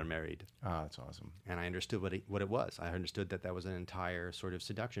 We are married." Oh, that's awesome. And I understood what it was. I understood that was an entire sort of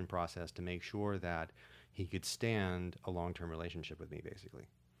seduction process to make sure that he could stand a long-term relationship with me, basically.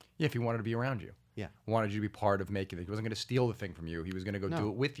 Yeah, if he wanted to be around you. Yeah. Wanted you to be part of making it. He wasn't going to steal the thing from you. He was going to go do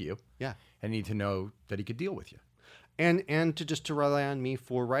it with you. Yeah. And need to know that he could deal with you. And to rely on me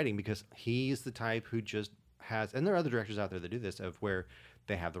for writing, because he's the type who just has, and there are other directors out there that do this, of where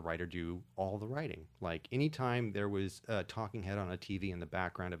they have the writer do all the writing. Like, anytime there was a talking head on a TV in the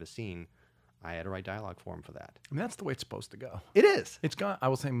background of a scene, I had to write dialogue for him for that. I mean, that's the way it's supposed to go. It is. It's gone. I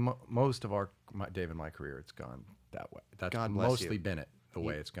will say most of Dave and my career, it's gone that way. That's God bless mostly you. been it, the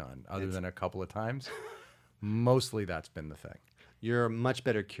way it's gone. Other than a couple of times, mostly that's been the thing. You're a much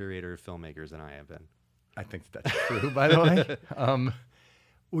better curator of filmmakers than I have been. I think that's true, by the way.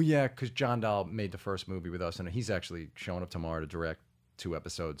 Well, yeah, because John Dahl made the first movie with us, and he's actually showing up tomorrow to direct 2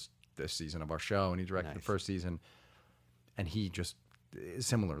 episodes this season of our show, and he directed the first season. And he just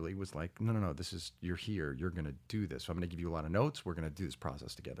similarly was like, no, you're here, you're going to do this. So I'm going to give you a lot of notes. We're going to do this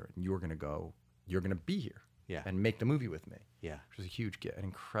process together, and you're going to be here and make the movie with me. Yeah. Which was a huge gift, an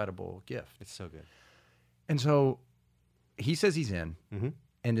incredible gift. It's so good. And so he says he's in. Mm-hmm.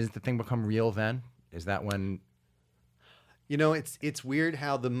 And does the thing become real then? Is that when? You know, it's weird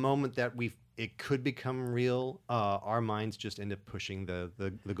how the moment that it could become real, our minds just end up pushing the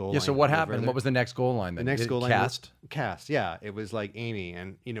goal line. Yeah, so what happened? Further. What was the next goal line then? The next goal line cast? Cast, yeah. It was like Amy.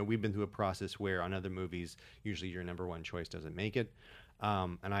 And, we've been through a process where on other movies, usually your number one choice doesn't make it.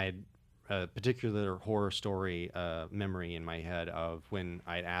 And I had a particular horror story memory in my head of when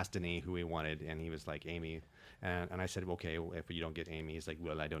I asked Denis who he wanted, and he was like, Amy. And I said, okay, well, if you don't get Amy, he's like,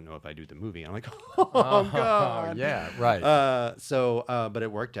 well, I don't know if I do the movie. And I'm like, oh, God. Yeah, right. But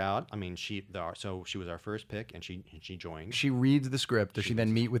it worked out. I mean, she was our first pick, and she joined. She reads the script. Does she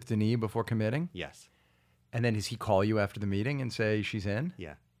then meet with Denis before committing? Yes. And then does he call you after the meeting and say she's in?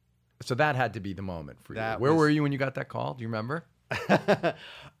 Yeah. So that had to be the moment for you. Where were you when you got that call? Do you remember?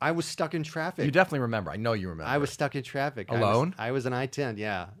 I was stuck in traffic. You definitely remember. I know you remember. I was stuck in traffic. Alone? I was an I-10,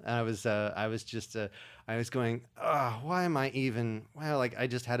 yeah. I was going, oh, why am I even? Well, like I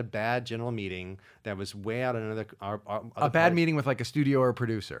just had a bad general meeting that was way out another. a bad meeting with like a studio or a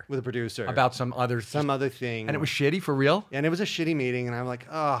producer with a producer about some other thing, and it was shitty for real. And it was a shitty meeting, and I'm like,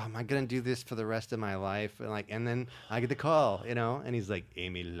 oh, am I gonna do this for the rest of my life? And then I get the call, and he's like,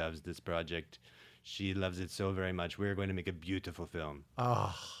 Amy loves this project. She loves it so very much. We're going to make a beautiful film.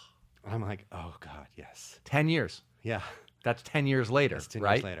 Oh, I'm like, oh God, yes. 10 years. Yeah. That's 10 years later, That's 10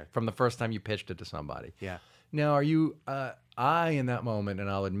 right? years later. From the first time you pitched it to somebody. Yeah. Now, are you, in that moment, and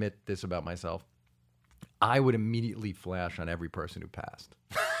I'll admit this about myself, I would immediately flash on every person who passed.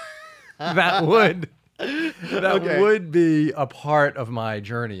 that would be a part of my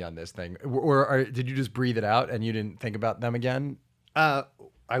journey on this thing. Or did you just breathe it out and you didn't think about them again? I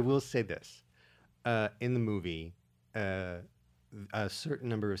will say this. In the movie, a certain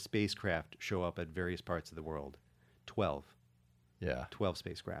number of spacecraft show up at various parts of the world. 12. Yeah. 12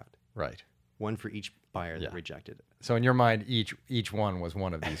 spacecraft. Right. One for each buyer that rejected it. So in your mind, each one was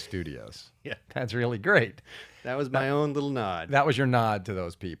one of these studios. Yeah. That's really great. That was my own little nod. That was your nod to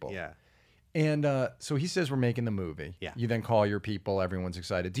those people. Yeah. And so he says we're making the movie. Yeah. You then call your people. Everyone's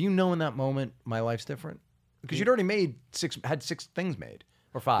excited. Do you know in that moment my life's different? Because you'd already had 6 things made.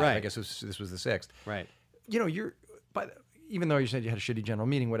 Or 5. Right. I guess this was the 6th. Right. Even though you said you had a shitty general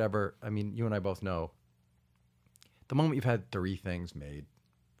meeting, whatever, I mean, you and I both know, the moment you've had 3 things made,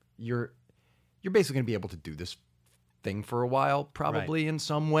 you're basically going to be able to do this thing for a while, probably in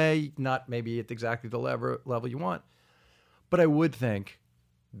some way, not maybe at exactly the level you want. But I would think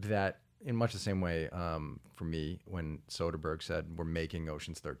that in much the same way for me, when Soderbergh said we're making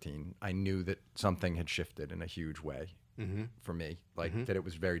Ocean's 13, I knew that something had shifted in a huge way for me, that it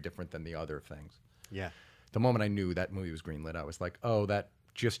was very different than the other things. Yeah. The moment I knew that movie was greenlit, I was like, oh, that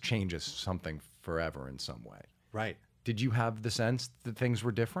just changes something forever in some way. Right. Did you have the sense that things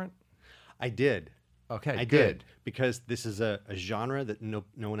were different? I did. Okay, I good. did, because this is a genre that no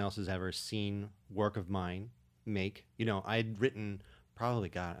one else has ever seen work of mine make. I'd written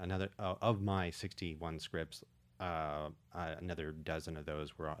probably another of my 61 scripts. Another dozen of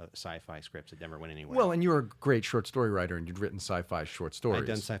those were sci-fi scripts that never went anywhere. Well, and you're a great short story writer, and you'd written sci-fi short stories. I've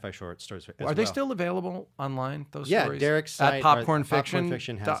done sci-fi short stories. Are they still available online? Those yeah, stories? Derek's at site, Popcorn Fiction. Popcorn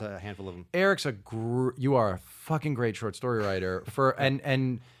Fiction has a handful of them. Eric's you are a fucking great short story writer.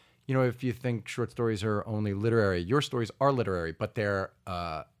 And if you think short stories are only literary, your stories are literary, but they're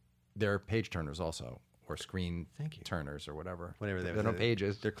page turners also, or screen turners, or whatever. Whatever they're no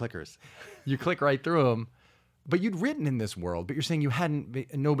pages. They're clickers. You click right through them. But you'd written in this world, but you're saying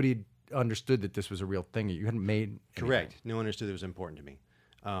nobody understood that this was a real thing. You hadn't made anything. Correct. No one understood it was important to me.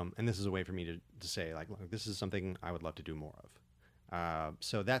 And this is a way for me to say, like, look, this is something I would love to do more of.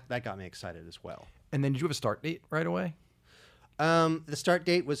 So that got me excited as well. And then did you have a start date right away? The start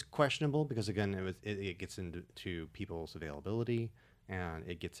date was questionable because, again, it gets into people's availability, and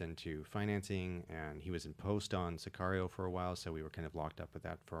it gets into financing, and he was in post on Sicario for a while, so we were kind of locked up with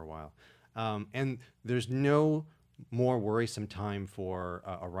that for a while. And there's no more worrisome time for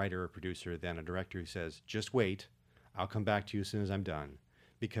a writer or producer than a director who says, just wait, I'll come back to you as soon as I'm done.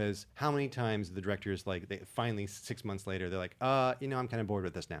 Because how many times the directors, finally 6 months later, they're like, I'm kind of bored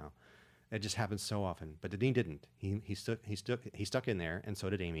with this now. It just happens so often. But Dean didn't. He stuck in there, and so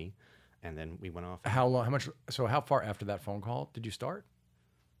did Amy. And then we went off. How long? So how far after that phone call did you start?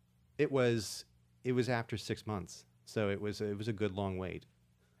 It was after 6 months. So it was a good long wait.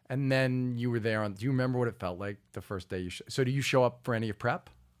 And then you were there do you remember what it felt like the first day so do you show up for any of prep?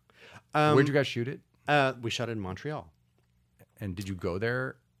 Where'd you guys shoot it? We shot it in Montreal. And did you go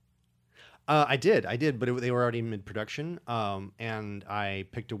there? I did, but they were already mid-production, and I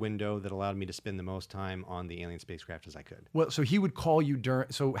picked a window that allowed me to spend the most time on the alien spacecraft as I could. Well, so he would call you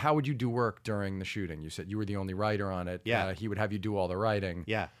so how would you do work during the shooting? You said you were the only writer on it. Yeah. He would have you do all the writing.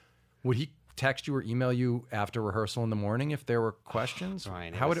 Yeah. Would he text you or email you after rehearsal in the morning if there were questions?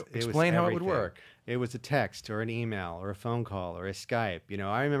 Fine. Explain how it would work. It was a text or an email or a phone call or a Skype.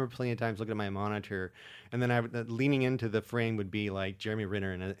 I remember plenty of times looking at my monitor, and then leaning into the frame would be like Jeremy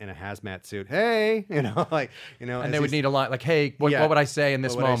Renner in a hazmat suit. Hey, And they would need a line like, hey, what would I say in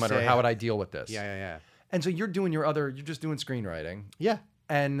this moment, or how would I deal with this? Yeah. And so you're just doing screenwriting. Yeah.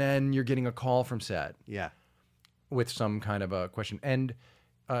 And then you're getting a call from set. Yeah. With some kind of a question. And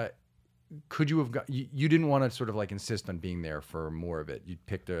could you have you didn't want to sort of insist on being there for more of it. You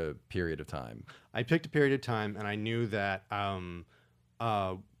picked a period of time. I picked a period of time, and I knew that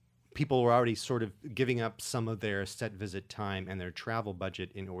people were already sort of giving up some of their set visit time and their travel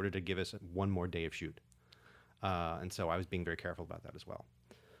budget in order to give us one more day of shoot. And so I was being very careful about that as well.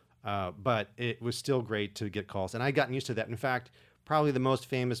 But it was still great to get calls, and I'd gotten used to that. In fact, probably the most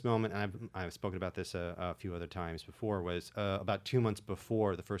famous moment, and I've spoken about this a few other times before, was about 2 months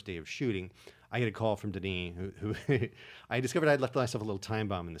before the first day of shooting. I get a call from Denis, who I discovered I'd left myself a little time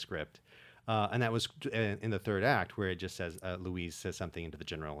bomb in the script. And that was in the third act, where it just says, Louise says something into the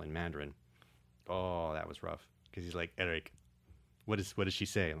general in Mandarin. Oh, that was rough. Because he's like, Eric, what does she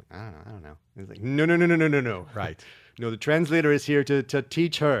say? I'm like, I don't know. He's like, no. Right. No, the translator is here to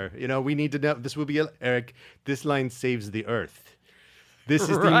teach her. We need to know. This will be, Eric, this line saves the earth. This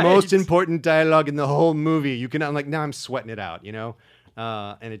is the most important dialogue in the whole movie. I'm like, now I'm sweating it out,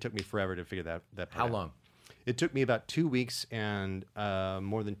 And it took me forever to figure that part How out. long? It took me about 2 weeks and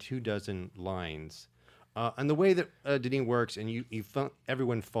more than 24 lines. And the way that Denis works, and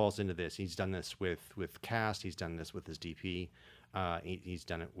everyone falls into this. He's done this with cast. He's done this with his DP. He's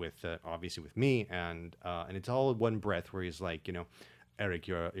done it with obviously with me, and it's all in one breath. Where he's like, Eric,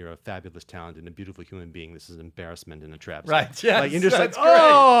 you're a fabulous talent and a beautiful human being. This is an embarrassment and a travesty. Right. Yes. Like, you're just like, that's great.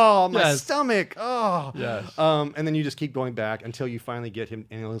 oh, my Yes. stomach. Oh. Yes. And then you just keep going back until you finally get him,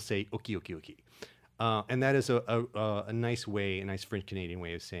 and he'll say, okay. And that is a nice way, a nice French Canadian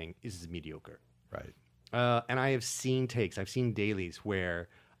way of saying this is mediocre. Right. And I have seen takes. I've seen dailies where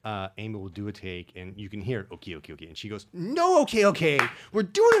Amy will do a take, and you can hear okay, and she goes, "No, okay, we're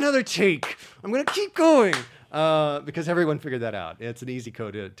doing another take. I'm gonna keep going," because everyone figured that out. It's an easy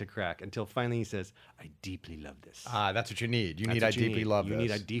code to crack until finally he says, "I deeply love this." That's what you need. You That's need what I deeply love You this.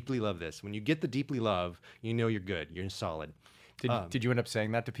 need I deeply love this. When you get the deeply love, you know you're good. You're solid. Did you end up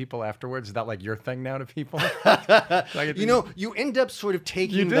saying that to people afterwards? Is that like your thing now to people? You end up sort of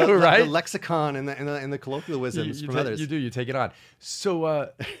taking do, the right? lexicon and the colloquialisms from others. You do. You take it on. So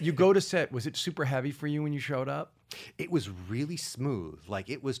you go to set. Was it super heavy for you when you showed up? It was really smooth. Like,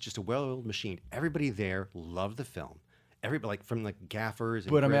 it was just a well-oiled machine. Everybody there loved the film. Everybody, like, from like gaffers.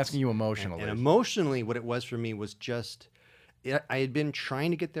 And But I'm grits. asking you emotionally. And emotionally, what it was for me was just, I had been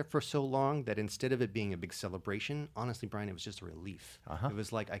trying to get there for so long that instead of it being a big celebration, honestly, Brian, it was just a relief. It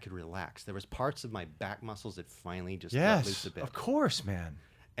was like I could relax. There was parts of my back muscles that finally just let loose a bit. Of course, man.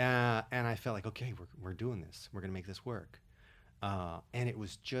 And I felt like, okay, we're doing this. We're going to make this work. And it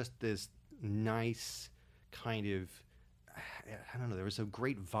was just this nice kind of, I don't know, there was a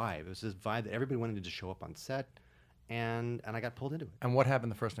great vibe. It was this vibe that everybody wanted to show up on set, and I got pulled into it. And what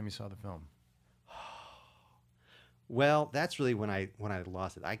happened the first time you saw the film? Well, that's really when I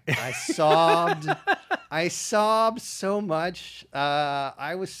lost it. I sobbed. I sobbed so much.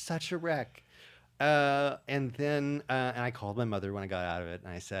 I was such a wreck. And then I called my mother when I got out of it, and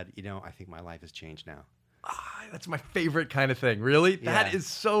I said, I think my life has changed now. That's my favorite kind of thing. Really? Yeah. That is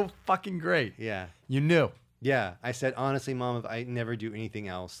so fucking great. Yeah. You knew. Yeah. I said, honestly, Mom, if I never do anything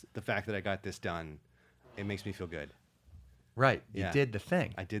else, the fact that I got this done, it makes me feel good. Right. Yeah. You did the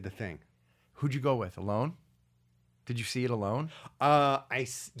thing. I did the thing. Who'd you go with? Alone? Did you see it alone?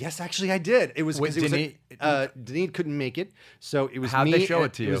 Yes, actually, I did. It was Wait, because Denis couldn't make it, so it was How'd me. they show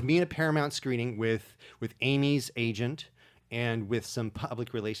it to It was you? me in a Paramount screening with Amy's agent and with some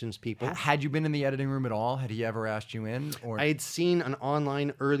public relations people. Had you been in the editing room at all? Had he ever asked you in? Or I had seen an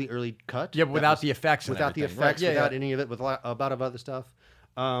online early cut. yeah, but that without was- the effects. And without the everything. effects, Right, yeah, without yeah. any of it, with a lot of other stuff.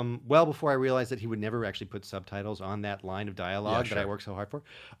 Well before I realized that he would never actually put subtitles on that line of dialogue that I sure. worked so hard for.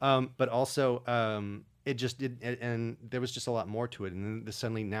 But also, it just did, and there was just a lot more to it. And then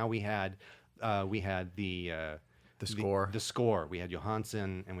suddenly, now we had the score. The score. We had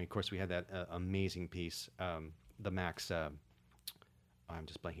Johansson, and of course we had that amazing piece, the Max. I'm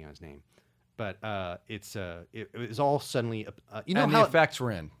just blanking on his name, but it was all suddenly you know and how the effects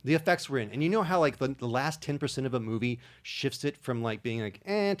were in. the effects were in, and you know how like the last 10% of a movie shifts it from like being like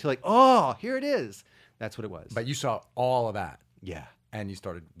to like, oh, here it is. That's what it was. But you saw all of that, yeah, and you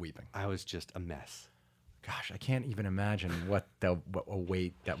started weeping. I was just a mess. Gosh, I can't even imagine what a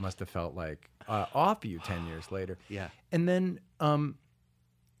weight that must have felt like off you 10 years later. Yeah. And then,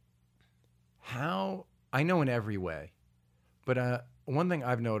 how I know in every way, but one thing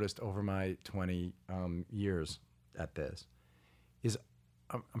I've noticed over my 20 years at this is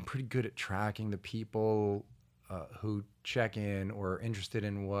I'm pretty good at tracking the people who check in or are interested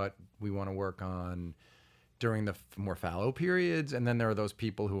in what we want to work on during the more fallow periods, and then there are those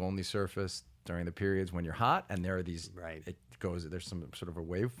people who only surface during the periods when you're hot, and there are these. Right. There's some sort of a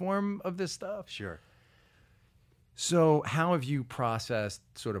waveform of this stuff. Sure. So how have you processed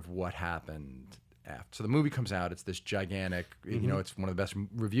sort of what happened after? So the movie comes out. It's this gigantic, it's one of the best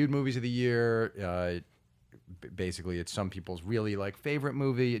reviewed movies of the year. Basically, it's some people's really like favorite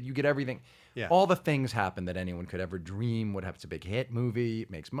movie. You get everything. Yeah. All the things happen that anyone could ever dream would have. It's a big hit movie.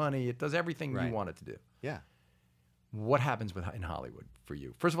 It makes money. It does everything Right. you want it to do. Yeah. what happens in Hollywood for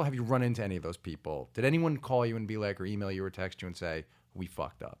you? First of all, have you run into any of those people? Did anyone call you and be like, or email you or text you and say, we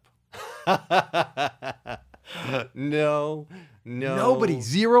fucked up? No. Nobody.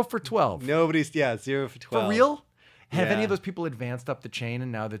 0 for 12. Nobody's 0 for 12. For real? Have any Yeah. of those people advanced up the chain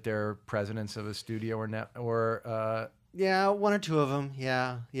and now that they're presidents of a studio or Yeah, one or two of them.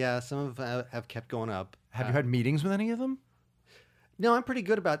 Yeah. Some of them have kept going up. have you had meetings with any of them? No, I'm pretty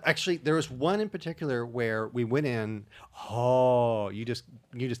good about. Actually, there was one in particular where we went in. Oh, you just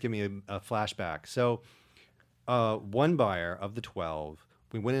give me a flashback. So, one buyer of the 12,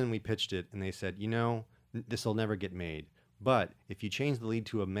 we went in and we pitched it, and they said, this will never get made, but if you change the lead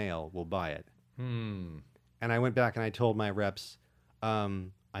to a male, we'll buy it. And I went back and I told my reps,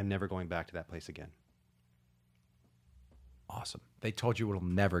 I'm never going back to that place again. Awesome. They told you it'll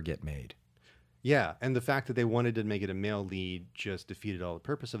never get made. Yeah, and the fact that they wanted to make it a male lead just defeated all the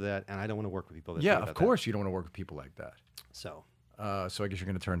purpose of that, and I don't want to work with people that Yeah, think of about course you don't want to work with people like that. that. So So I guess you're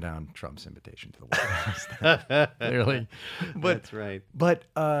going to turn down Trump's invitation to the White House. Clearly, that's right. But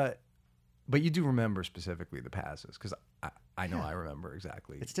you do remember specifically the passes because I know I remember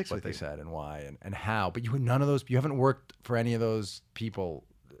exactly It sticks what with they you. said and why and how. But you none of those. You haven't worked for any of those people.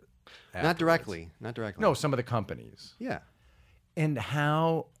 Not directly. No, some of the companies. Yeah. And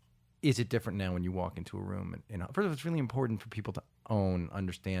how is it different now when you walk into a room? And first of all, it's really important for people to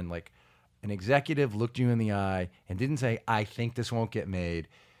understand, like an executive looked you in the eye and didn't say, I think this won't get made.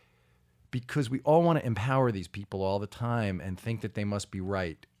 Because we all want to empower these people all the time and think that they must be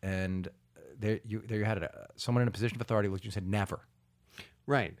right. And there you had it. Someone in a position of authority looked at you and said, never.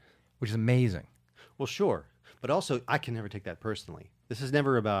 Right. Which is amazing. Well, sure. But also, I can never take that personally. This is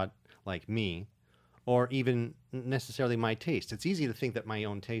never about, like, me or even necessarily my taste. It's easy to think that my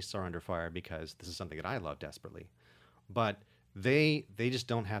own tastes are under fire because this is something that I love desperately. But they just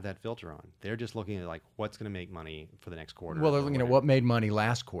don't have that filter on. They're just looking at, like, what's going to make money for the next quarter. Well, they're or looking at whatever. what made money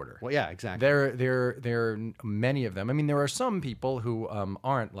last quarter. Well, yeah, exactly. There are many of them. I mean, there are some people who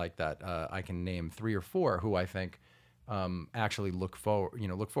aren't like that. I can name 3 or 4 who I think actually look forward.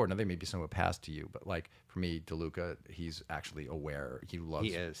 Now they may be somewhat past to you, but like for me, DeLuca, he's actually aware.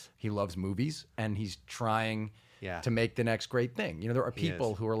 He loves movies, and he's trying to make the next great thing. There are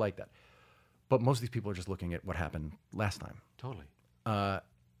people who are like that, but most of these people are just looking at what happened last time. Totally.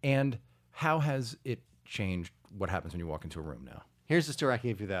 And how has it changed what happens when you walk into a room now? Here's the story I can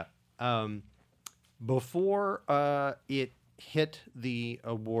give you that. Before it hit the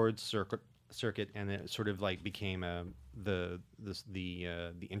awards circuit, and it sort of like became the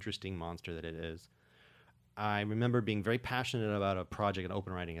interesting monster that it is. I remember being very passionate about a project, an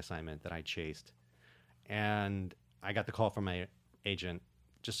open writing assignment that I chased, and I got the call from my agent.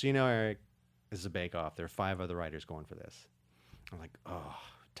 Just so you know, Eric, this is a bake-off. There are 5 other writers going for this. I'm like, oh,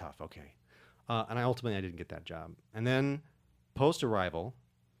 tough. Okay, and I didn't get that job. And then post-arrival,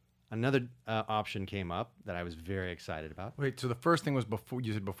 another option came up that I was very excited about. Wait, so the first thing was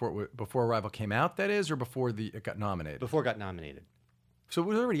before Arrival came out, that is, or before it got nominated? Before it got nominated. So it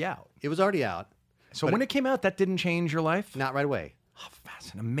was already out. It was already out. So when it came out, that didn't change your life? Not right away. Oh,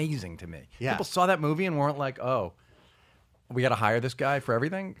 fascinating. Amazing to me. Yeah. People saw that movie and weren't like, oh, we got to hire this guy for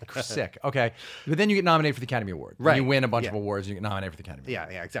everything? Sick. Okay. But then you get nominated for the Academy Award. Right. You win a bunch of awards and you get nominated for the Academy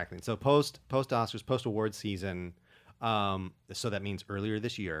Award. Yeah, exactly. So post-Oscars, post-award season, so that means earlier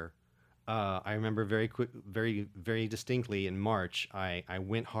this year, I remember very, very distinctly in March, I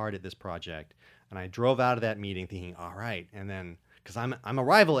went hard at this project, and I drove out of that meeting thinking, all right, and then, because I'm a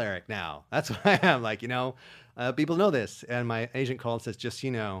rival Eric now. That's what I am. Like, people know this. And my agent called and says, just so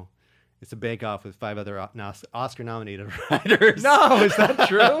you know, it's a bake-off with 5 other Oscar-nominated writers. No, is that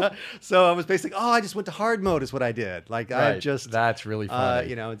true? So I was basically, I just went to hard mode is what I did. Like, Right. I just... That's really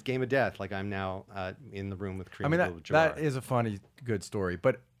funny. it's game of death. Like, I'm now in the room with Kareem I mean, Abdul-Jabbar. that is a funny, good story.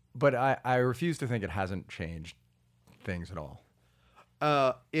 But I refuse to think it hasn't changed things at all.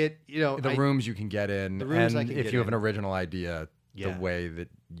 The rooms you can get in, The rooms and I can if get you have in. an original idea, Yeah. the way that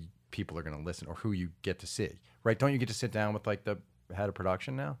people are going to listen or who you get to see, right? Don't you get to sit down with like the head of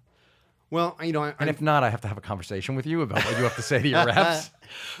production now? Well, And if not, I have to have a conversation with you about what you have to say to your reps.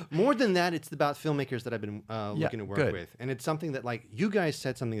 more than that, it's about filmmakers that I've been looking to work good. with, and it's something that, like, you guys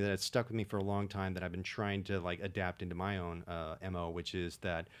said something that has stuck with me for a long time that I've been trying to like adapt into my own MO, which is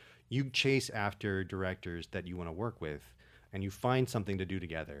that you chase after directors that you want to work with, and you find something to do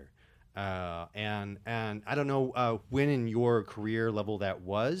together. And I don't know when in your career level that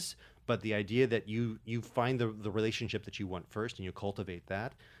was, but the idea that you find the relationship that you want first and you cultivate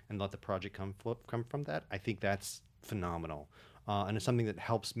that and let the project come from that, I think that's phenomenal. And it's something that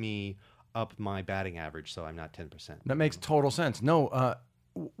helps me up my batting average so I'm not 10%. That makes total sense. No,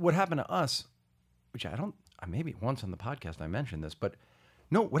 what happened to us, which I maybe once on the podcast I mentioned this, but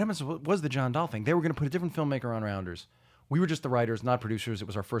no, what happens was the John Dahl thing. They were going to put a different filmmaker on Rounders. We were just the writers, not producers. It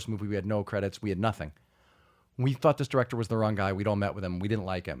was our first movie. We had no credits. We had nothing. We thought this director was the wrong guy. We'd all met with him. We didn't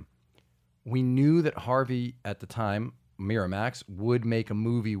like him. We knew that Harvey at the time, Miramax, would make a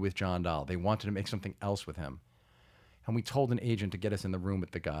movie with John Dahl. They wanted to make something else with him. And we told an agent to get us in the room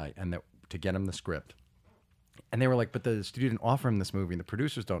with the guy and to get him the script. And they were like, but the studio didn't offer him this movie and the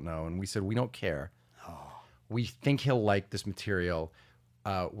producers don't know. And we said, we don't care. We think he'll like this material.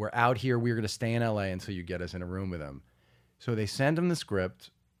 We're out here. We're going to stay in LA until you get us in a room with him. So they sent him the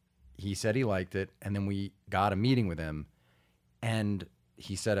script. He said he liked it. And then we got a meeting with him. And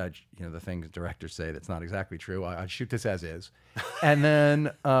he said, the things directors say that's not exactly true. I'd shoot this as is. And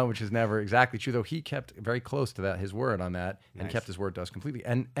then, which is never exactly true, though he kept very close to his word on that and kept his word to us completely.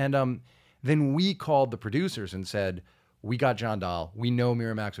 And then we called the producers and said, we got John Dahl. We know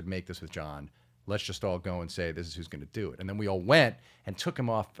Miramax would make this with John. Let's just all go and say this is who's going to do it. And then we all went and took him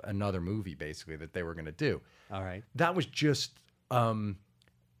off another movie, basically, that they were going to do. All right. That was just a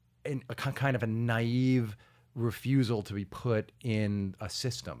kind of a naive refusal to be put in a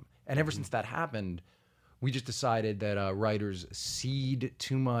system. And ever since that happened, we just decided that writers cede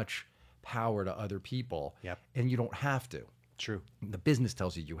too much power to other people. Yep. And you don't have to. True. The business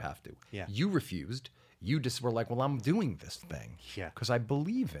tells you have to. Yeah. You refused. You just were like, well, I'm doing this thing. Yeah. Because I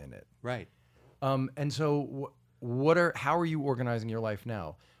believe in it. Right. And so how are you organizing your life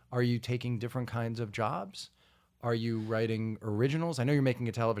now? Are you taking different kinds of jobs? Are you writing originals? I know you're making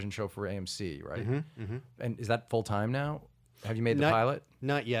a television show for AMC, right? Mm-hmm. And is that full time now? Have you made the pilot?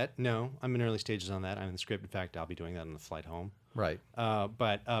 Not yet. No, I'm in early stages on that. I'm in the script. In fact, I'll be doing that on the flight home. Right.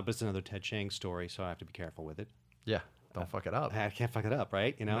 But it's another Ted Chiang story, so I have to be careful with it. Yeah. Don't fuck it up. I can't fuck it up,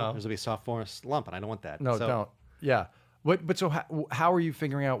 right? No. There's gonna be a sophomore slump, and I don't want that. No, don't. Yeah. But so how are you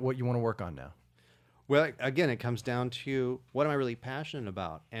figuring out what you want to work on now? Well, again, it comes down to what am I really passionate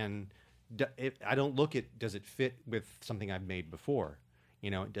about, and I don't look at does it fit with something I've made before.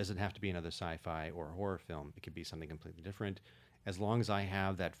 It doesn't have to be another sci-fi or a horror film. It could be something completely different. As long as I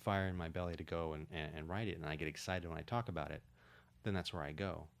have that fire in my belly to go and write it, and I get excited when I talk about it, then that's where I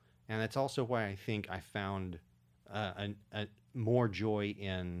go. And that's also why I think I found a more joy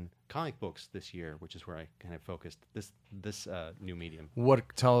in comic books this year, which is where I kind of focused this new medium.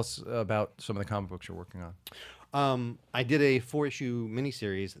 Tell us about some of the comic books you're working on. I did a 4-issue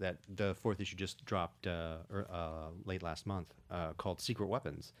miniseries that the 4th issue just dropped late last month called Secret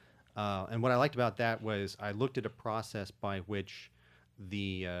Weapons. And what I liked about that was I looked at a process by which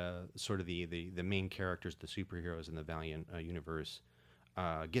the main characters, the superheroes in the Valiant universe,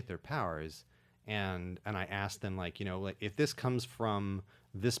 get their powers. And I asked them, if this comes from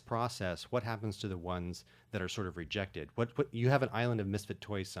this process, what happens to the ones that are sort of rejected? What you have an island of misfit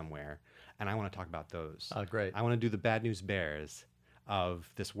toys somewhere, and I want to talk about those. Oh, great! I want to do the bad news bears of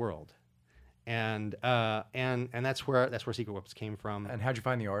this world, and that's where Secret Weapons came from. And how'd you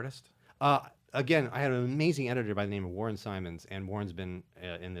find the artist? Again, I had an amazing editor by the name of Warren Simons, and Warren's been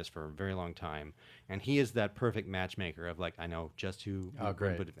in this for a very long time, and he is that perfect matchmaker of I know just who. Oh,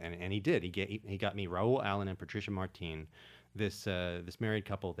 great! And he did. He got me Raul Allen and Patricia Martin, this married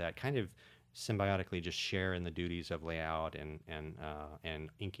couple that kind of symbiotically just share in the duties of layout and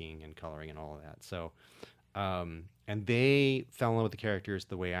inking and coloring and all of that. So. And they fell in love with the characters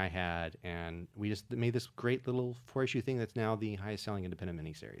the way I had, and we just made this great little 4-issue thing that's now the highest selling independent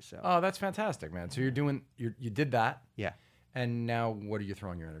miniseries. So, oh, that's fantastic, man! So you did that, yeah. And now, what are you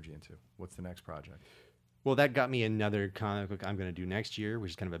throwing your energy into? What's the next project? Well, that got me another comic book I'm going to do next year,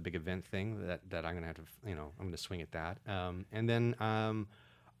 which is kind of a big event thing that I'm going to have to, I'm going to swing at that. And then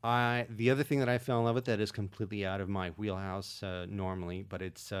the other thing that I fell in love with that is completely out of my wheelhouse normally, but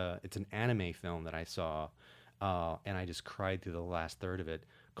it's an anime film that I saw. And I just cried through the last third of it,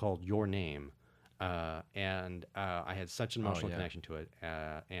 called Your Name. And I had such an emotional connection to it.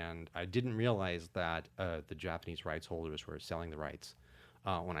 And I didn't realize that the Japanese rights holders were selling the rights.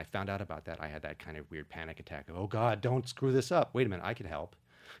 When I found out about that, I had that kind of weird panic attack of, oh, God, don't screw this up. Wait a minute, I could help.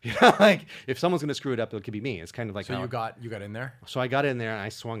 If someone's going to screw it up, it could be me. It's kind of like... So you got in there? So I got in there, and I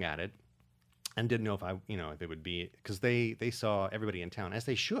swung at it. And didn't know if it would be, because they saw everybody in town, as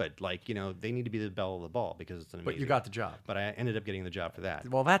they should. They need to be the belle of the ball because it's an amazing. But you got the job. But I ended up getting the job for that.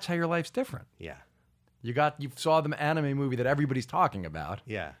 Well, that's how your life's different. Yeah. You saw the anime movie that everybody's talking about.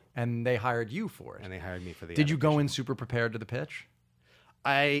 Yeah. And they hired you for it. And they hired me for the. Did you go in super prepared to the pitch?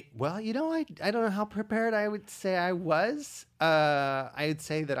 I don't know how prepared I would say I was. I would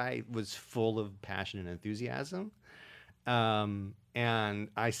say that I was full of passion and enthusiasm. And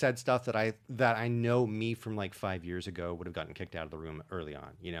I said stuff that I know me from like 5 years ago would have gotten kicked out of the room early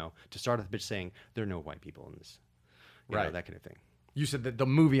on. To start with the bitch saying there are no white people in this, Right. that kind of thing. You said that the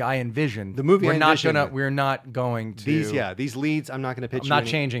movie I envisioned. The movie we're I not envisioned. gonna. We're not going to. These leads. I'm not going to pitch. I'm you not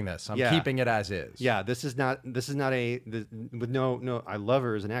any- changing this. I'm Yeah. keeping it as is. Yeah, this is not with no. I love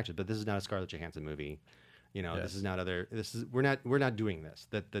her as an actress, but this is not a Scarlett Johansson movie. Yes. This is not other. This is we're not doing this.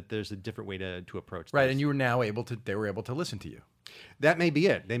 That there's a different way to approach. Right, this. and you were now able to. They were able to listen to you. That may be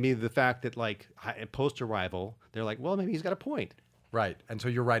it. Maybe the fact that like post arrival, they're like, well, maybe he's got a point. Right, and so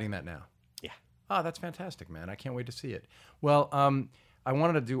you're writing that now. Yeah. Oh, that's fantastic, man. I can't wait to see it. Well, I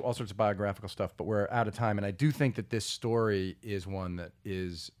wanted to do all sorts of biographical stuff, but we're out of time. And I do think that this story is one that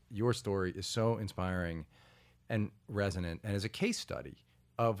is, your story is so inspiring and resonant and is a case study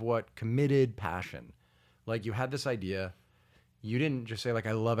of what committed passion. Like you had this idea, you didn't just say like,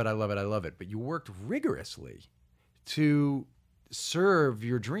 I love it, I love it, I love it, but you worked rigorously to serve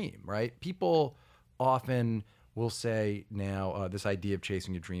your dream, right? People often will say now this idea of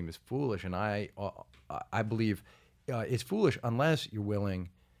chasing your dream is foolish, and I believe it's foolish unless you're willing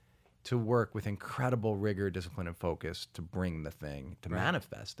to work with incredible rigor, discipline, and focus to bring the thing to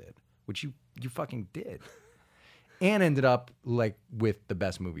manifest it, which you fucking did, and ended up like with the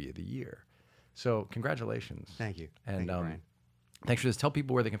best movie of the year. So congratulations. Thank you. And Thank you, Brian. thanks for this. Tell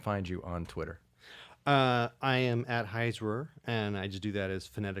people where they can find you on Twitter. I am at Heisserer, and I just do that as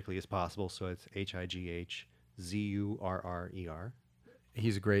phonetically as possible. So it's HIGHZURRER.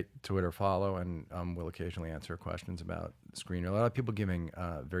 He's a great Twitter follow, and will occasionally answer questions about screenwriting. A lot of people giving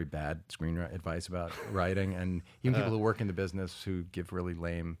very bad screenwriting advice about writing, and even people who work in the business who give really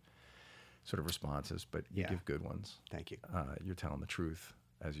lame sort of responses, but you give good ones. Thank you. You're telling the truth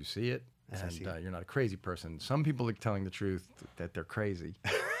as you see it, As I and see it. you're not a crazy person. Some people are telling the truth that they're crazy,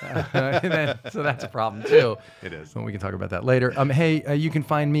 so that's a problem too. It is. Well, we can talk about that later. Hey, you can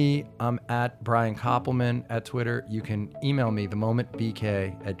find me at Brian Koppelman at Twitter. You can email me,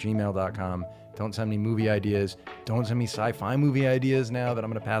 themomentbk@gmail.com. Don't send me movie ideas. Don't send me sci-fi movie ideas now that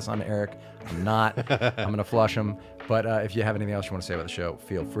I'm going to pass on to Eric. I'm not. I'm going to flush them. But if you have anything else you want to say about the show,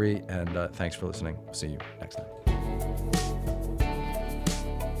 feel free. And thanks for listening. See you next time.